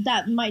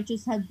that might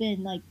just have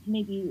been like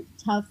maybe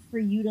tough for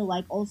you to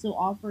like also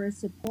offer a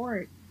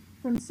support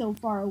from so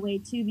far away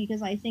too,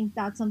 because I think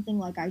that's something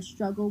like I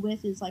struggle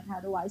with, is like, how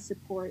do I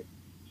support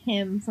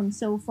him from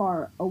so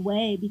far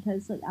away,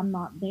 because like I'm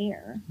not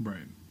there. Right.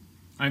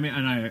 I mean,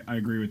 and I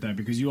agree with that,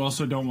 because you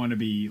also don't want to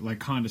be like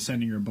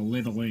condescending or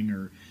belittling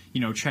or,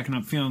 you know, checking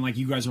up, feeling like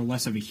you guys are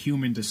less of a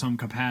human to some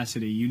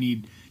capacity. You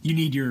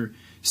need your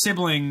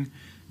sibling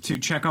to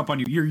check up on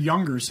you, your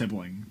younger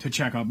sibling to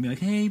check up and be like,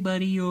 hey,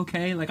 buddy, you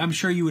okay? Like, I'm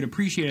sure you would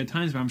appreciate it at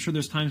times, but I'm sure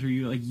there's times where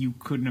you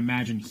couldn't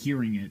imagine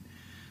hearing it.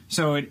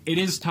 So it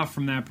is tough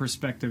from that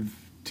perspective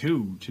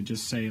too, to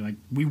just say like,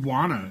 we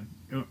wanna.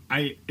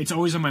 It's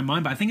always on my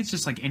mind, but I think it's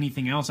just like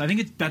anything else. I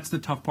think that's the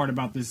tough part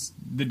about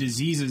the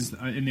diseases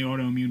in the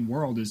autoimmune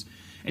world, is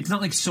it's not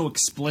like so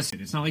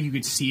explicit. It's not like you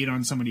could see it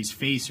on somebody's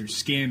face or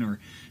skin or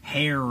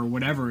hair or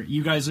whatever.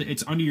 You guys,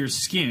 it's under your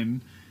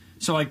skin,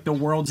 so like the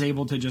world's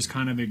able to just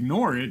kind of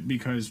ignore it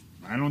because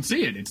I don't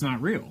see it. It's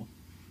not real.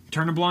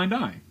 Turn a blind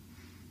eye.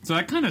 So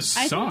that kind of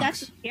sucks. I think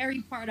that's the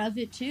scary part of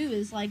it too,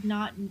 is like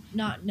not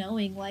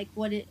knowing like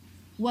what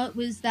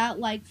was that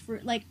like for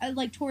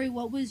like Tori,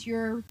 what was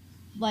your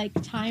like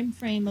time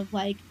frame of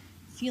like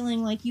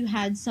feeling like you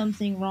had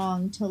something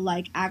wrong to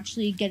like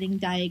actually getting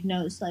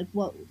diagnosed? Like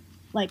what,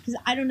 like, because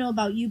I don't know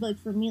about you, but like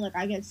for me, like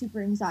I get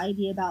super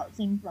anxiety about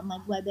things from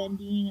like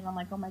WebMDing, and I'm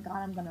like, oh my god,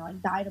 I'm gonna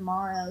like die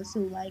tomorrow.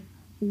 So like,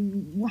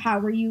 how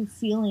were you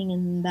feeling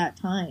in that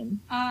time?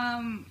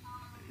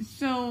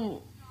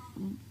 So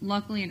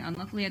luckily and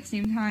unluckily at the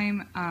same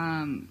time,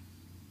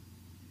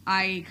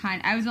 I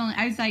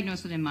was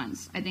diagnosed within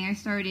months. I think I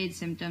started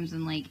symptoms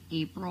in like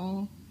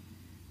April,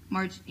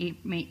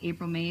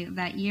 May of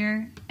that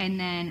year, and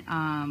then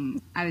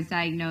I was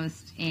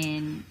diagnosed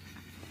in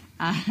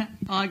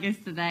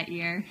August of that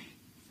year.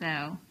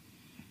 So,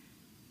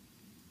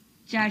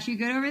 Josh, you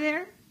good over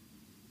there?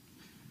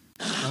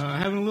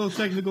 Having a little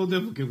technical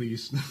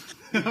difficulties.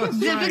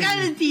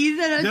 Difficulties.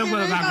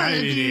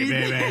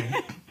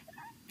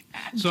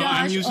 So Josh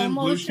I'm using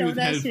almost Bluetooth showed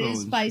us his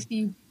headphones.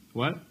 spicy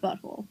What?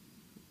 butthole.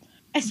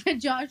 I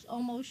said Josh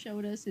almost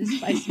showed us his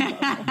spicy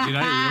butthole. Did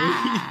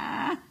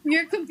I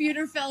Your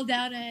computer fell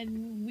down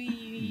and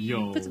we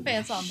really? put some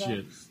pants on.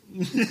 Shit.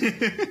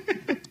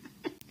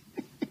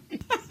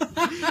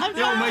 I'm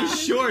Yo, my sorry,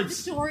 shorts.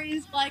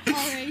 Stories like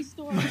RA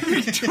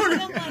stories. And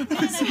I'm like, man,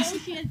 I know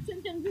she had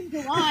symptoms in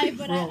July,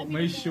 but Bro, I mean,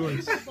 my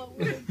shorts. I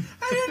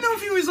didn't know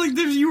if he was like,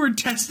 if you were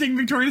testing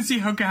Victoria to see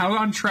how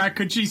on track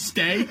could she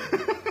stay.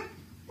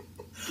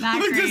 Not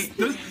Look, great.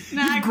 you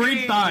have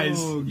great thighs.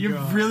 Oh, you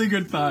have God. really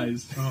good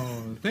thighs.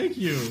 Oh, thank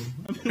you.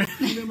 I've been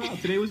cleaning them out.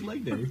 Today was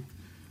leg day.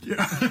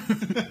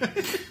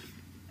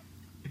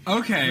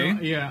 Okay.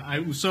 No,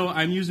 yeah, so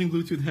I'm using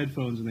Bluetooth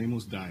headphones and they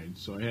almost died,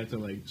 so I had to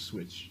like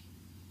switch.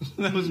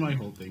 That was my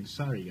whole thing.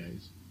 Sorry,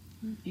 guys.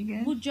 You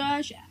good? Well,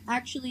 Josh,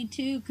 actually,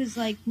 too, because,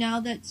 like, now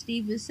that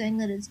Steve was saying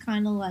that it's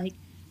kind of, like,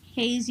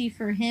 hazy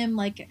for him,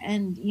 like,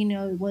 and, you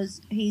know, it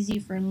was hazy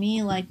for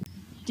me, like,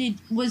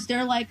 was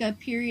there, like, a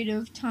period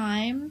of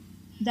time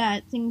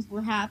that things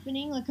were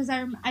happening? Like, because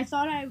I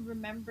thought I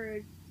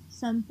remembered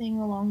something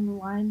along the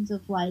lines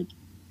of, like,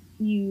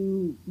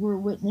 you were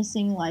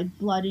witnessing, like,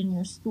 blood in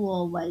your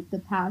stool, like, the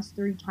past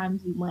 3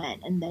 times you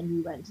went, and then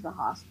you went to the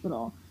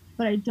hospital.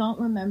 But I don't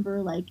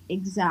remember, like,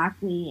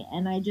 exactly,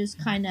 and I just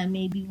kind of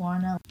maybe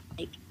want to,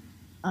 like,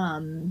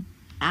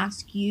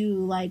 ask you,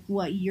 like,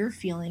 what your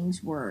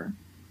feelings were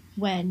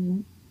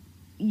when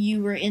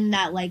you were in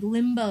that, like,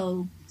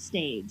 limbo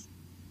stage.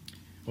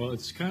 Well,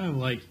 it's kind of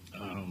like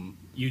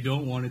you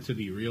don't want it to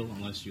be real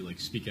unless you, like,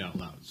 speak it out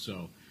loud.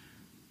 So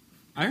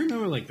I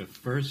remember, like, the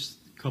first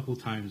couple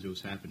times it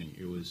was happening,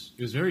 it was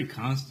very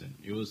constant.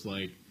 It was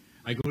like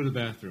I go to the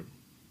bathroom,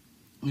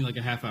 like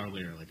a half hour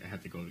later, like I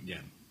have to go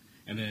again,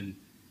 and then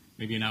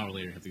maybe an hour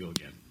later I have to go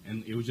again,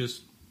 and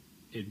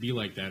it'd be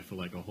like that for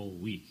like a whole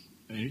week.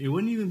 And it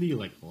wouldn't even be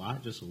like a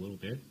lot, just a little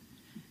bit.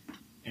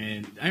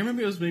 And I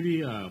remember it was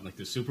maybe like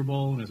the Super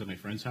Bowl, and I was at my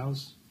friend's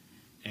house,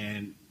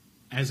 and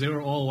as they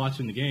were all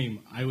watching the game,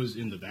 I was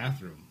in the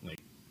bathroom, like,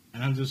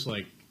 and I'm just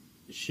like,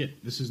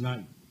 shit, this is not,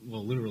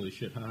 well, literally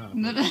shit, haha.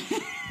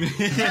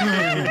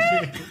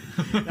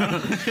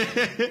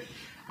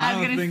 I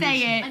was gonna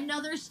say it.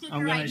 Another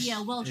sticker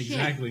idea. Well,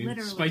 exactly. Shit,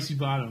 literally. Spicy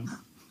bottom.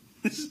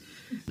 This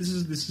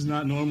is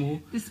not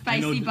normal. The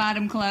Spicy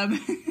Bottom Club.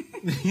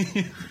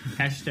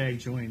 Hashtag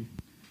join.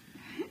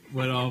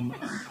 But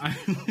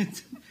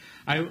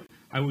I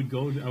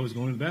was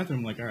going to the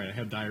bathroom, like, all right, I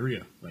have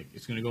diarrhea, like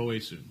it's gonna go away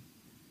soon,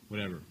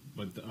 whatever.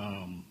 But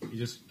it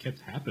just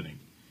kept happening.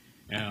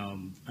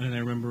 And then I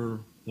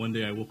remember one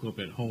day I woke up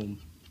at home,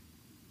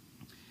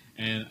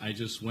 and I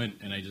just went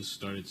and I just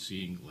started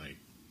seeing like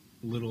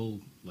little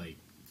like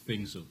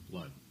things of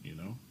blood.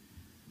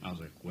 I was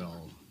like,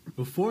 well,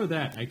 before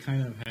that I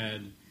kind of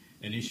had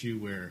an issue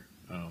where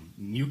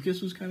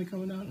mucus was kind of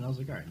coming out, and I was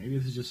like, all right, maybe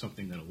this is just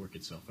something that'll work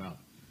itself out.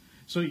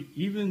 So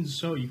even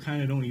so, you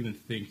kind of don't even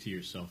think to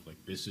yourself like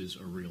this is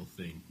a real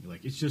thing. You're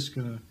like, it's just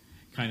gonna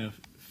kind of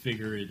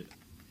figure it.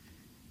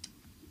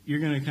 You're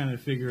gonna kind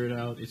of figure it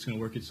out. It's gonna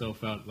work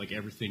itself out like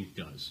everything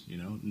does.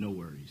 No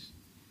worries.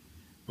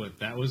 But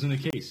that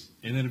wasn't the case.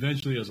 And then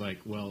eventually I was like,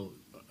 well,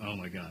 oh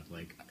my god,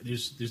 like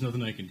there's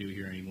nothing I can do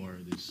here anymore.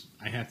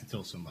 I have to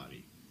tell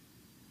somebody.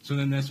 So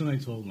then that's when I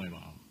told my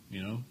mom.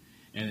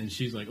 And then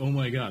she's like, oh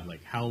my god,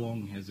 like how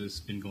long has this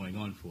been going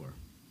on for?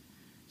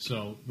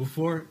 So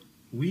before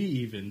we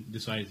even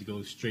decided to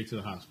go straight to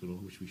the hospital,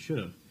 which we should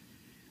have,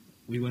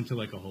 we went to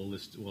like a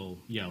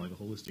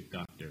holistic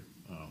doctor,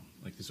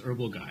 like this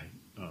herbal guy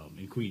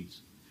in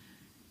Queens.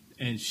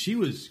 And she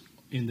was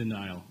in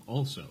denial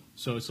also.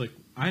 So it's like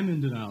I'm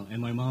in denial,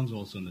 and my mom's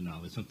also in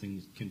denial that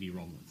something can be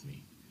wrong with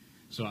me.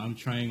 So I'm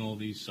trying all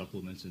these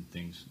supplements and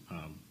things,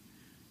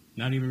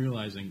 not even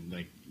realizing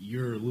like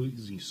you're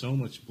losing so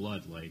much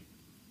blood. Like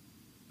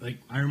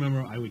I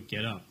remember I would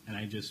get up and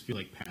I just feel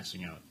like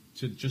passing out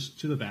to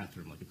the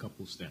bathroom, like a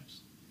couple of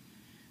steps.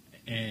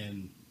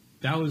 And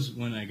that was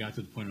when I got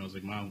to the point where I was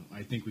like, Mom,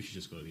 I think we should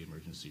just go to the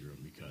emergency room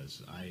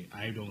because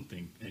I don't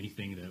think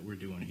anything that we're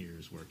doing here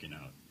is working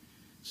out.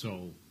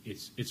 So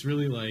it's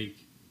really like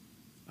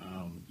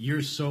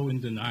you're so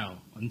in denial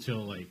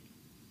until like,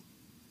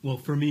 well,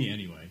 for me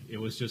anyway, it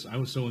was just I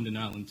was so in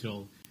denial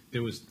until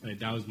that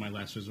was my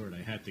last resort.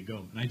 I had to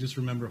go, and I just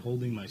remember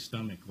holding my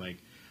stomach like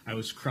I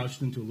was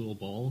crouched into a little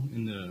ball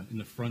in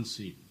the front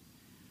seat,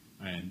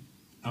 and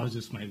I was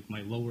just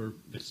my lower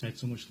just had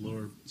so much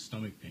lower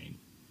stomach pain,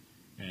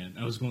 and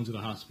I was going to the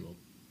hospital,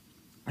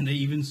 and they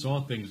even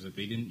saw things that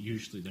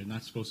they're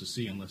not supposed to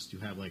see unless you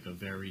have like a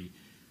very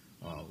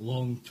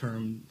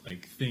long-term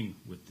like thing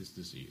with this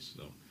disease.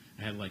 So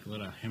I had like a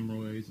lot of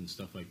hemorrhoids and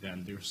stuff like that,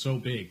 and they were so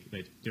big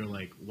that they're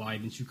like, why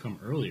didn't you come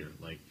earlier?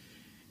 Like,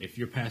 if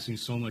you're passing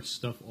so much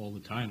stuff all the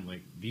time,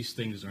 like these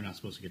things are not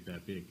supposed to get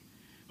that big.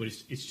 But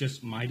it's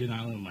just my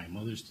denial and my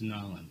mother's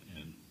denial,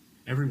 and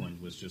everyone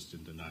was just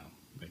in denial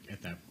like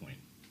at that point.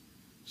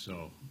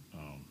 So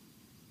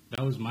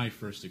that was my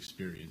first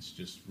experience,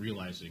 just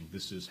realizing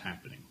this is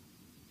happening.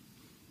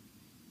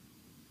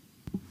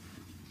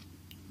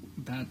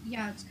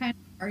 Yeah, it's kind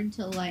of hard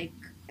to like,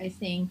 I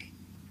think,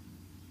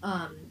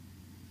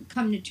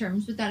 come to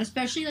terms with that,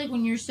 especially like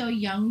when you're so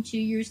young too.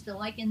 You're still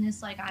like in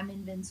this like I'm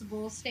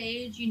invincible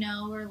stage,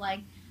 or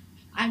like,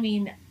 I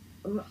mean,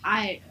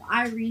 I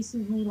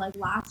recently, like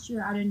last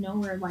year, out of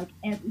nowhere, like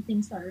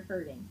everything started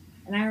hurting,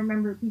 and I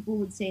remember people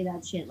would say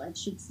that shit, like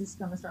shit's just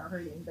gonna start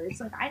hurting, but it's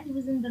like I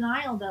was in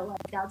denial that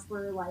like that's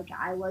where like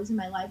I was in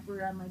my life,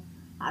 where I'm like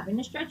having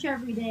to stretch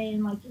every day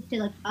and like just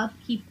to like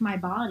upkeep my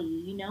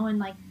body, and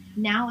like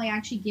now I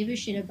actually give a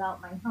shit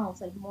about my health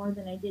like more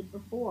than I did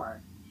before.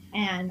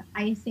 And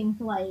I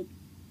think, like,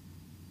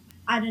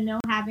 I don't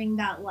know, having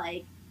that,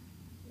 like,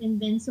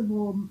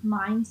 invincible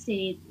mind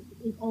state,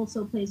 it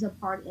also plays a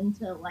part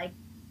into, like,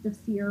 the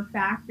fear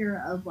factor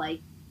of,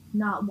 like,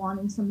 not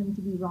wanting something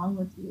to be wrong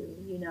with you,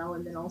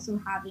 and then also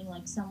having,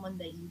 like, someone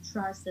that you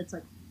trust that's,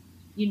 like,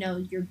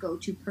 your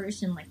go-to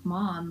person, like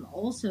mom,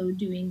 also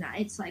doing that.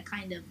 It's, like,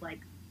 kind of, like,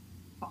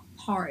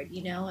 hard,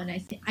 and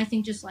I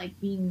think just, like,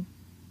 being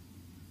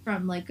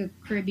from, like, a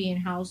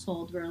Caribbean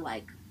household where,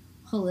 like,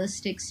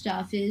 holistic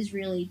stuff is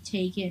really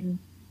taken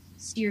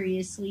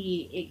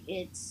seriously.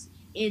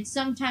 It's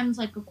sometimes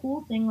like a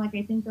cool thing. Like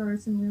I think there are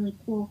some really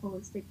cool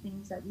holistic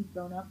things that we've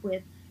grown up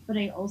with, but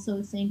I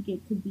also think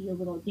it could be a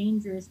little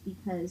dangerous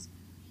because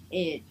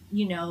it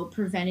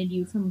prevented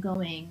you from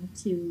going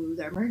to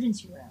the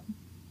emergency room.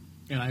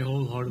 And I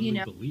wholeheartedly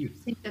believe.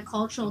 I think the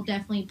cultural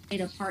definitely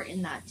played a part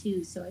in that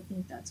too. So I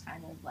think that's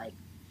kind of like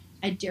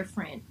a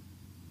different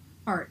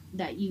part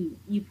that you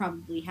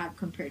probably have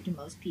compared to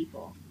most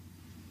people.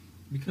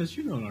 Because,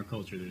 in our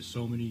culture, there's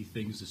so many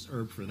things, this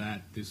herb for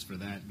that, this for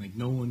that. Like,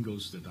 no one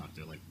goes to the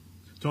doctor. Like,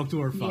 Talk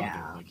to our father.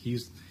 Yeah. Like he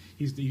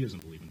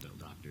doesn't believe in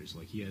doctors.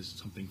 Like he has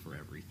something for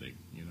everything,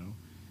 you know.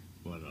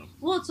 But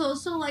well, it's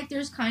also like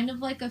there's kind of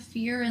like a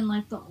fear in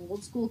like the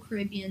old school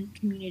Caribbean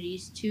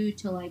communities too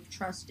to like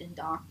trust in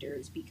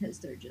doctors because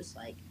they're just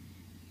like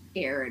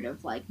scared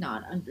of like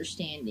not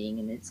understanding,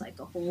 and it's like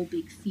a whole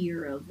big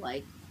fear of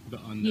like the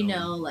unknown. You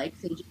know, like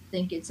they just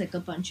think it's like a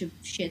bunch of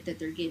shit that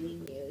they're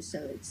giving you, so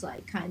it's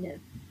like kind of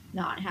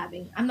not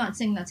having. I'm not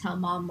saying that's how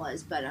mom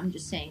was, but I'm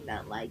just saying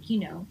that like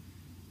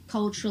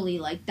culturally,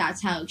 like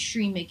that's how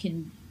extreme it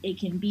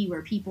can be,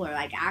 where people are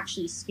like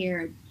actually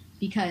scared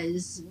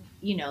because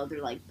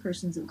they're like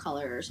persons of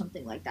color or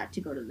something like that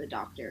to go to the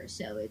doctor.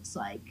 So it's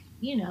like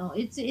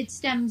it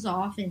stems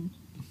off in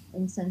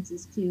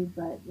senses too,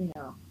 but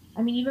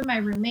I mean, even my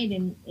roommate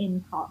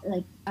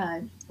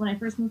when I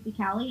first moved to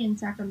Cali in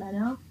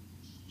Sacramento,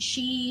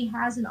 she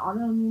has an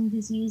autoimmune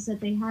disease that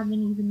they haven't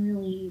even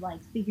really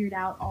like figured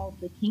out all of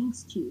the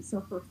kinks to. So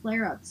her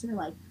flare-ups are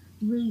like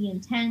really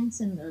intense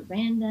and they're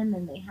random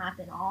and they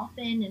happen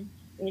often, and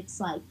it's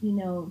like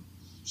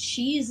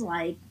she's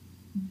like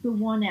the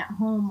one at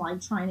home like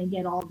trying to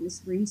get all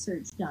this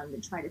research done to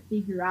try to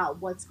figure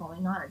out what's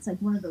going on. It's like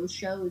one of those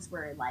shows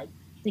where like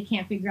they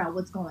can't figure out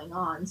what's going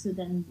on, so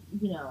then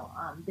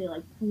they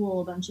like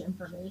pool a bunch of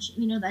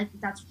information.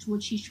 That's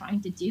what she's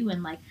trying to do.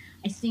 And like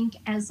I think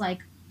as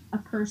like a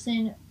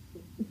person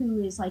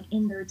who is like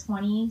in their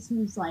 20s,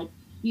 who's like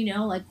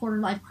like quarter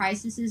life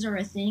crises are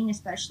a thing,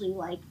 especially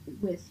like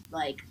with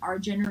like our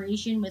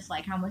generation, with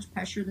like how much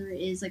pressure there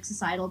is, like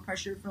societal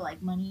pressure for like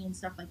money and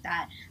stuff like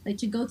that, like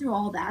to go through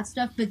all that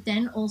stuff, but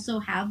then also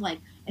have like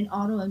an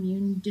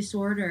autoimmune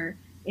disorder.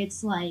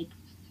 It's like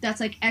that's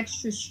like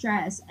extra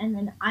stress. And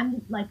then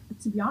I'm like,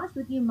 to be honest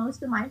with you,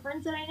 most of my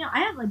friends that I know,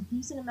 I have a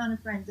decent amount of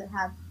friends that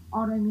have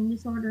autoimmune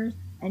disorders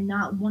and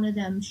not one of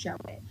them show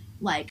it.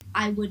 Like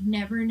I would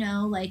never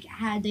know, like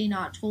had they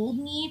not told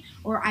me,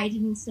 or I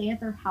didn't stay at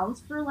their house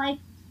for like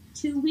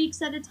 2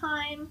 weeks at a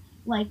time.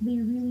 Like they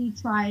really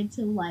tried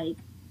to like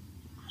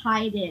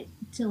hide it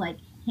to like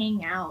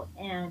hang out.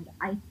 And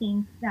I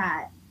think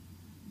that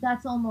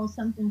that's almost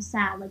something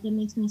sad. Like it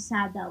makes me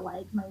sad that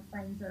like my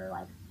friends are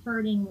like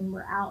hurting when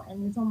we're out,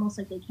 and it's almost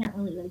like they can't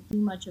really like do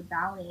much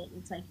about it.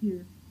 It's like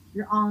you're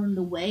on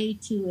the way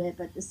to it,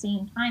 but at the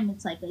same time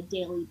it's like a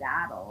daily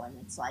battle, and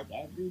it's like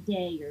every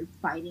day you're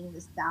fighting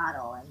this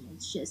battle, and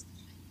it's just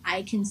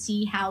I can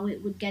see how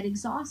it would get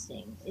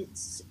exhausting.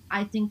 It's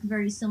I think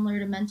very similar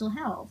to mental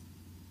health.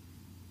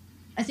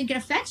 I think it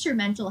affects your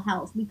mental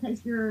health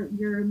because you're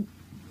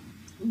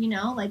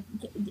like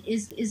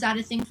is that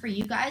a thing for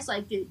you guys?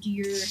 Like do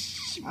your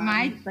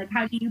like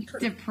how do you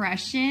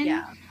depression?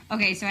 Yeah.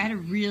 Okay, so I had a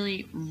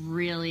really,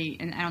 really,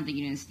 and I don't think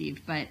you know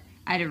Steve, but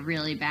I had a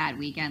really bad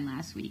weekend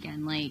last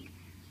weekend. Like,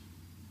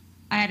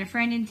 I had a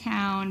friend in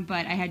town,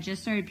 but I had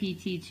just started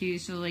PT too,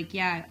 so like,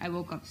 yeah, I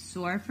woke up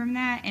sore from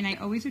that, and I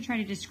always would try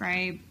to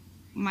describe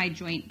my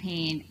joint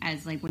pain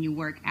as like when you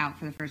work out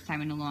for the first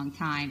time in a long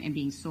time and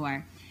being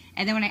sore.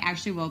 And then when I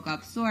actually woke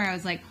up sore, I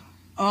was like,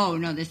 oh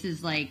no, this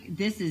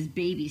is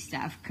baby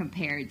stuff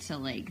compared to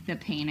like the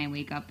pain I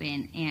wake up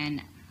in.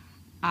 And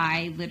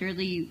I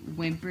literally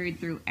whimpered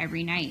through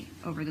every night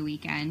over the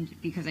weekend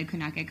because I could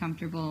not get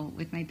comfortable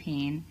with my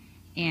pain.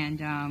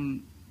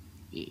 And,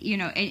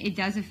 it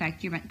does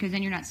affect your, because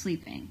then you're not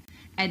sleeping.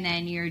 And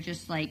then you're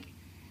just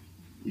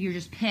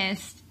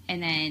pissed.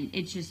 And then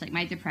it's just like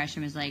my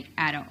depression was like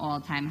at an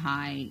all-time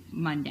high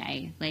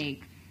Monday.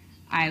 Like,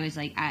 I was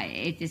like,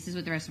 if this is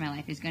what the rest of my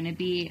life is going to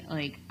be,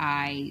 like,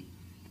 and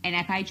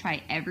if I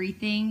try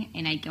everything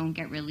and I don't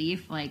get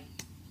relief, like,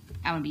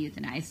 I want to be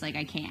euthanized. Like,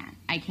 I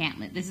can't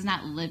live. This is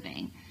not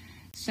living.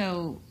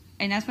 So,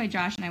 and that's why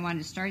Josh and I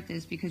wanted to start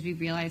this, because we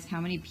realized how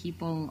many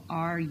people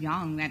are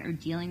young that are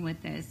dealing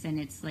with this. And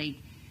it's like,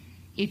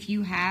 if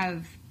you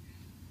have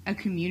a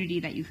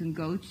community that you can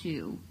go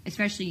to,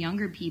 especially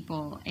younger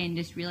people, and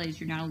just realize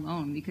you're not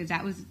alone, because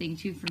that was the thing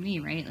too for me,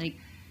 right? Like,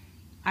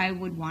 I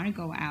would want to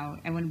go out.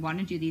 I would want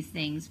to do these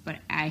things, but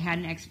I had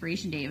an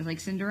expiration date. It was like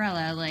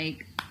Cinderella,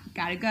 like,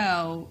 gotta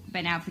go.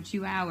 Been out for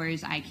 2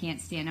 hours. I can't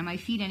stand on my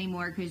feet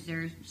anymore because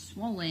they're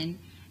swollen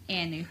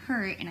and they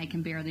hurt and I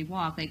can barely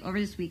walk. Like over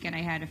this weekend,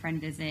 I had a friend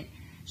visit.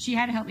 She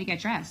had to help me get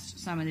dressed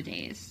some of the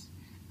days.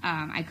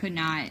 I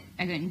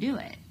couldn't do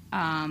it.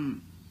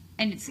 And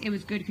it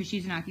was good because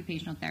she's an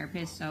occupational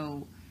therapist,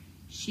 so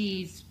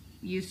she's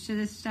used to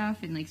this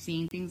stuff and like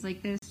seeing things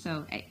like this.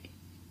 So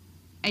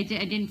I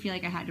didn't feel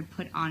like I had to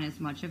put on as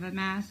much of a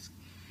mask.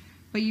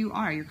 But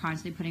you're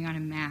constantly putting on a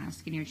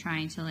mask, and you're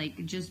trying to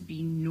like just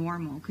be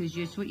normal, because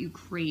just what you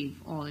crave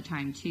all the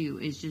time too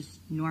is just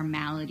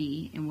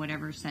normality in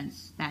whatever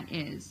sense that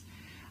is.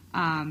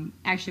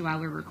 Actually, while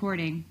we're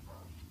recording,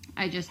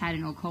 I just had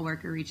an old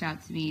coworker reach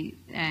out to me,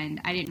 and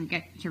I didn't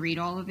get to read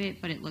all of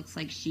it, but it looks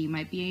like she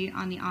might be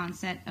on the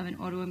onset of an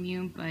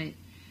autoimmune. But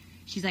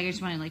she's like, I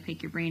just want to like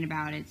pick your brain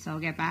about it, so I'll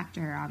get back to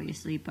her,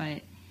 obviously.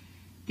 But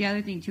the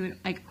other thing too,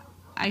 like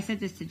I said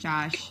this to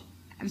Josh.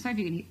 I'm sorry if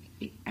you can.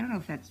 I don't know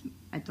if that's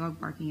a dog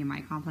barking in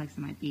my complex. It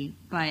might be,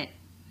 but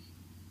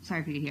sorry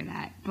if you could hear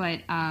that.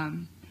 But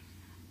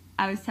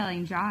I was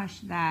telling Josh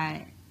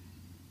that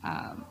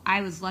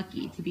I was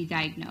lucky to be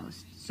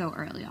diagnosed so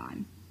early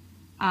on.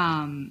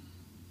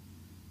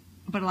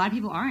 But a lot of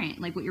people aren't.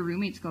 Like, what your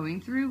roommate's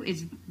going through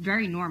is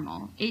very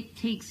normal. It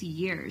takes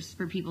years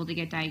for people to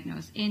get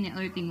diagnosed. And the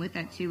other thing with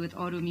that, too, with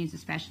autoimmunes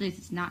especially, is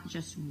it's not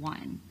just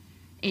one.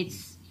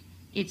 It's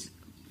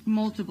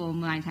multiple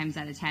 9 times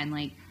out of 10.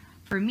 Like,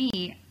 for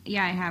me,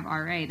 yeah, I have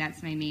RA.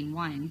 That's my main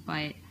one.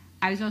 But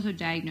I was also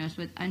diagnosed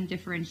with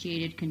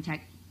undifferentiated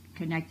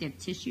connective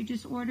tissue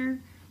disorder,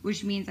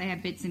 which means I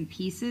have bits and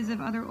pieces of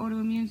other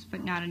autoimmunes,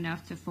 but not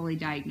enough to fully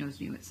diagnose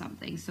me with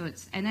something.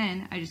 And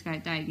then I just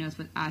got diagnosed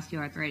with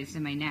osteoarthritis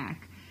in my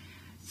neck.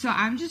 So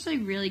I'm just like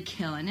really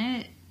killing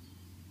it.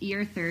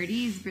 Year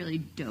 30 is really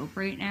dope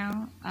right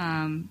now.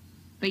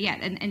 But yeah,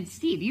 and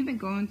Steve, you've been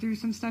going through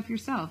some stuff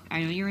yourself.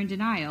 I know you're in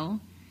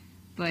denial,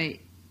 but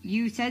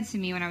you said to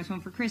me when I was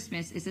home for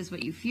Christmas, is this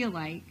what you feel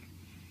like?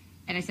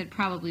 And I said,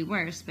 probably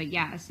worse, but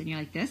yes. And you're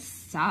like, this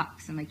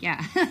sucks. I'm like,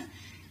 yeah,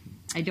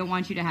 I don't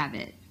want you to have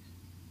it.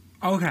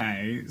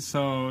 Okay,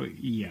 so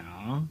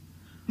yeah.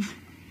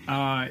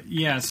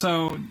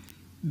 So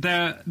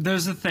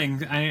there's a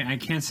thing. I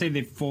can't say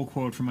the full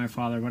quote from my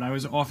father, but I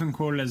was often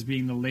quoted as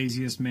being the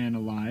laziest man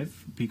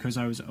alive because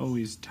I was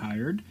always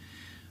tired.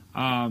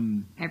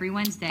 Every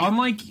Wednesday.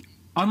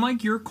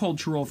 Unlike your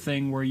cultural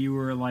thing where you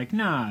were like,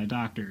 nah,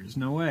 doctors,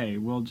 no way.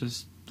 We'll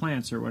just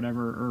plants or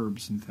whatever,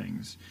 herbs and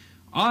things.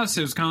 Us,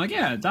 it was kind of like,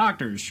 yeah,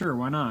 doctors, sure,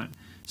 why not?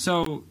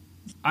 So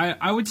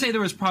I would say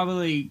there was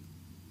probably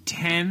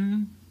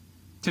 10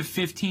 to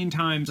 15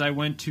 times I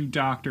went to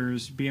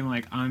doctors being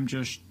like, I'm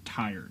just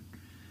tired.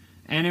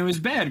 And it was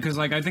bad because,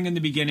 like, I think in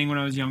the beginning when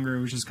I was younger,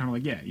 it was just kind of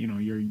like, yeah, you know,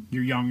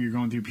 you're young, you're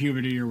going through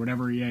puberty or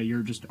whatever. Yeah, it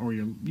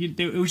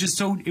was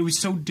so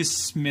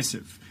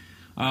dismissive.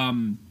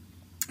 And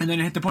then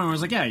it hit the point where I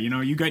was like, yeah, you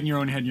know, you get in your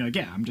own head and you're like,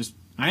 yeah,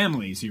 I am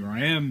lazy, or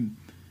I am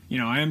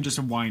just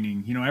a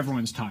whining, you know,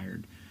 everyone's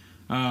tired.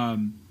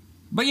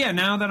 But yeah,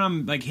 now that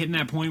I'm like hitting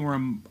that point where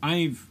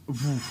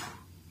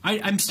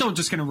I'm still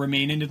just going to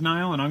remain in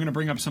denial, and I'm going to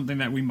bring up something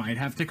that we might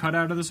have to cut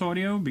out of this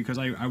audio because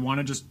I want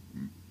to just,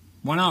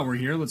 why not? We're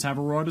here. Let's have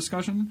a raw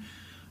discussion.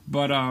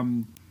 But,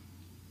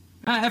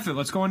 F it.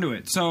 Let's go into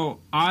it. So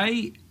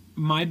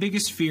my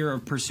biggest fear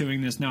of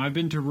pursuing this, now I've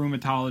been to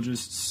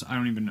rheumatologists, I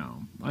don't even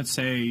know, let's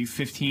say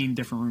 15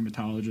 different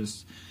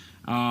rheumatologists.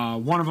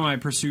 One of them I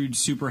pursued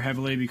super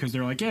heavily because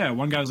they're like, yeah,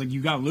 one guy was like,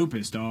 you got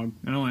lupus, dog.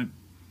 And I went,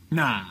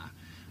 nah.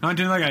 I went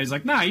to another guy, he's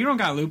like, nah, you don't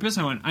got lupus.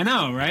 I went, I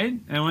know, right?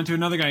 And I went to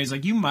another guy, he's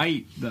like, you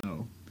might,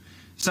 though.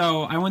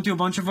 So I went to a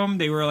bunch of them,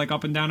 they were like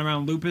up and down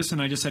around lupus, and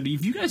I just said,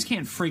 if you guys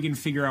can't friggin'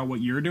 figure out what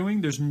you're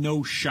doing, there's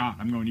no shot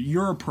I'm going to.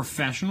 You're a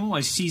professional,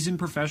 a seasoned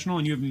professional,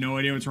 and you have no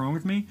idea what's wrong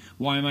with me.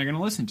 Why am I going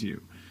to listen to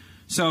you?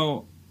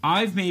 So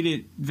I've made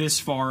it this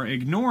far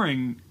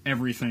ignoring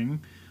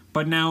everything,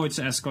 but now it's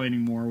escalating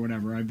more or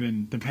whatever. I've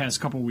been, the past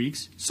couple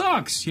weeks,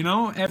 sucks, you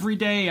know? Every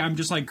day I'm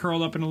just like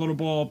curled up in a little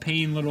ball,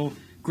 pain, little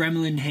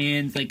gremlin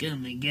hands, like, oh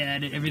my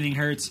god, everything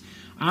hurts.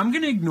 I'm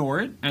going to ignore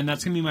it, and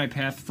that's going to be my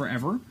path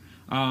forever,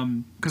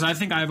 because I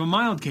think I have a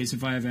mild case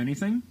if I have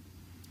anything.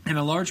 And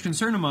a large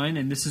concern of mine,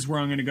 and this is where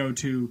I'm going to go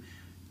to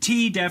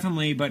T,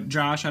 definitely, but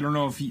Josh, I don't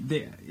know if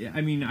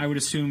I would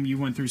assume you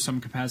went through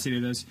some capacity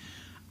to this.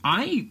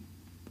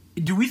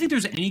 Do we think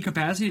there's any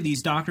capacity of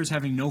these doctors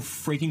having no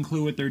freaking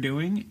clue what they're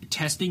doing,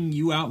 testing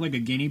you out like a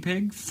guinea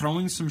pig,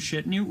 throwing some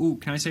shit in you? Ooh,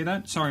 can I say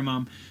that? Sorry,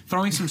 Mom.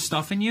 Throwing some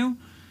stuff in you,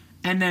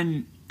 and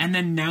then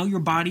now your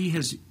body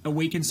has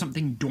awakened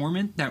something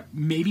dormant that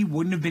maybe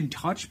wouldn't have been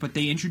touched, but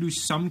they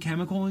introduced some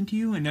chemical into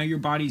you, and now your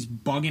body's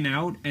bugging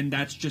out, and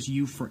that's just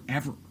you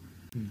forever.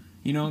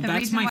 You know,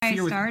 that's my fear. The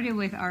reason why I started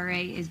with RA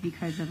is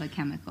because of a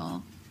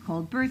chemical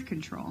called birth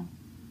control.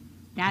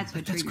 That's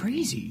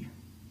crazy. Me.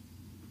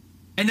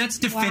 And that's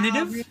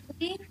definitive? Wow,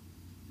 really?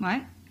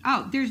 What?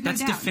 Oh, there's no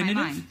doubt definitive? in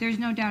my mind. There's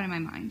no doubt in my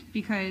mind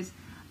because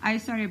I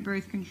started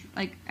birth control.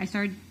 Like, I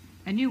started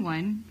a new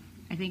one.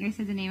 I think I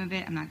said the name of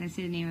it. I'm not going to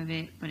say the name of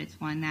it, but it's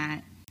one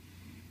that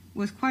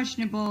was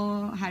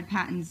questionable, had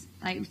patents.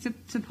 Like,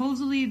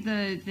 supposedly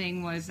the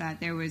thing was that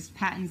there was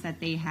patents that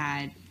they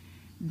had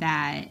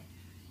that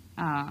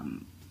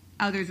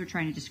others were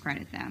trying to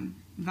discredit them.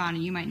 Vana,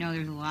 you might know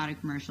there's a lot of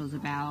commercials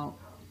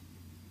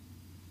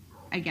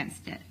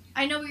against it.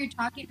 I know what you're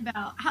talking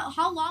about.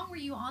 How long were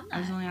you on that? I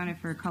was only on it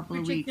for a couple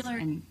of weeks.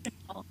 And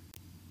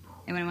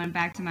when I went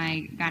back to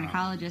my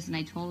gynecologist and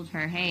I told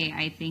her, hey,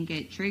 I think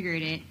it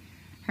triggered it,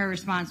 her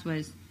response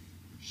was,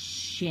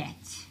 shit.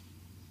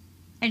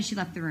 And she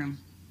left the room.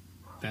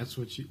 That's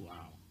what wow.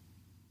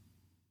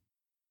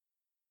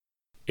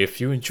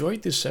 If you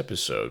enjoyed this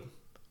episode,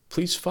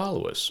 please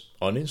follow us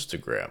on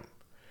Instagram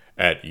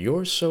at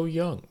You're So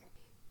Young.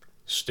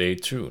 Stay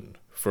tuned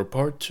for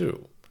part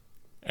 2.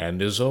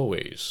 And as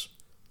always,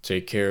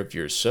 take care of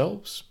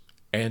yourselves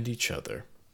and each other.